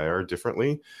DBIR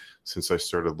differently since I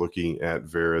started looking at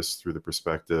Verus through the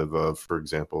perspective of, for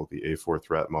example, the A4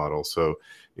 threat model. So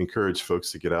encourage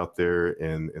folks to get out there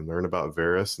and learn about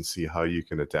Verus and see how you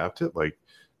can adapt it, like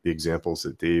the examples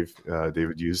that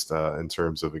David used in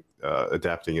terms of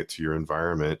adapting it to your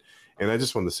environment. And I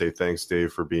just wanted to say thanks,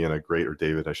 Dave, for being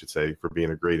David, I should say, for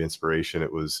being a great inspiration.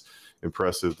 It was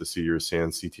impressive to see your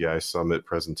SANS CTI Summit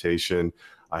presentation.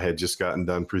 I had just gotten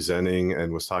done presenting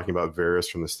and was talking about Verus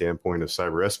from the standpoint of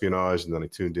cyber espionage, and then I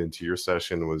tuned into your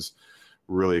session, was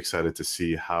really excited to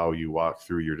see how you walk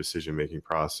through your decision-making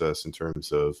process in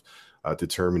terms of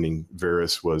determining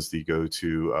Verus was the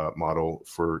go-to model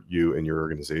for you and your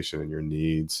organization and your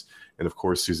needs. And of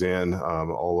course, Suzanne,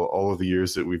 all of the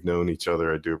years that we've known each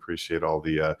other, I do appreciate all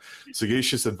the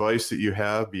sagacious advice that you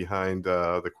have behind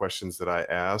the questions that I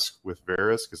ask with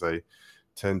Verus, because I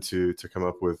tend to come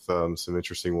up with some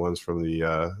interesting ones from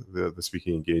the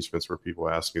speaking engagements where people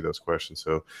ask me those questions.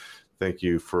 So thank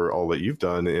you for all that you've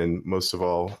done. And most of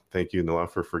all, thank you,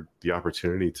 Nilofer, for the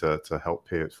opportunity to help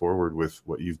pay it forward with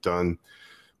what you've done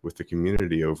with the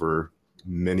community over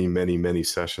many, many, many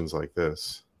sessions like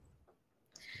this.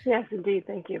 Yes, indeed.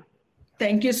 Thank you.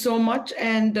 Thank you so much.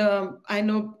 And I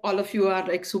know all of you are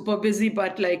like super busy,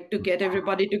 but like to get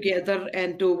everybody together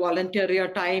and to volunteer your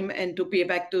time and to pay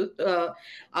back to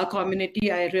our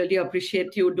community, I really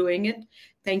appreciate you doing it.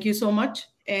 Thank you so much.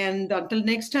 And until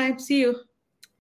next time, see you.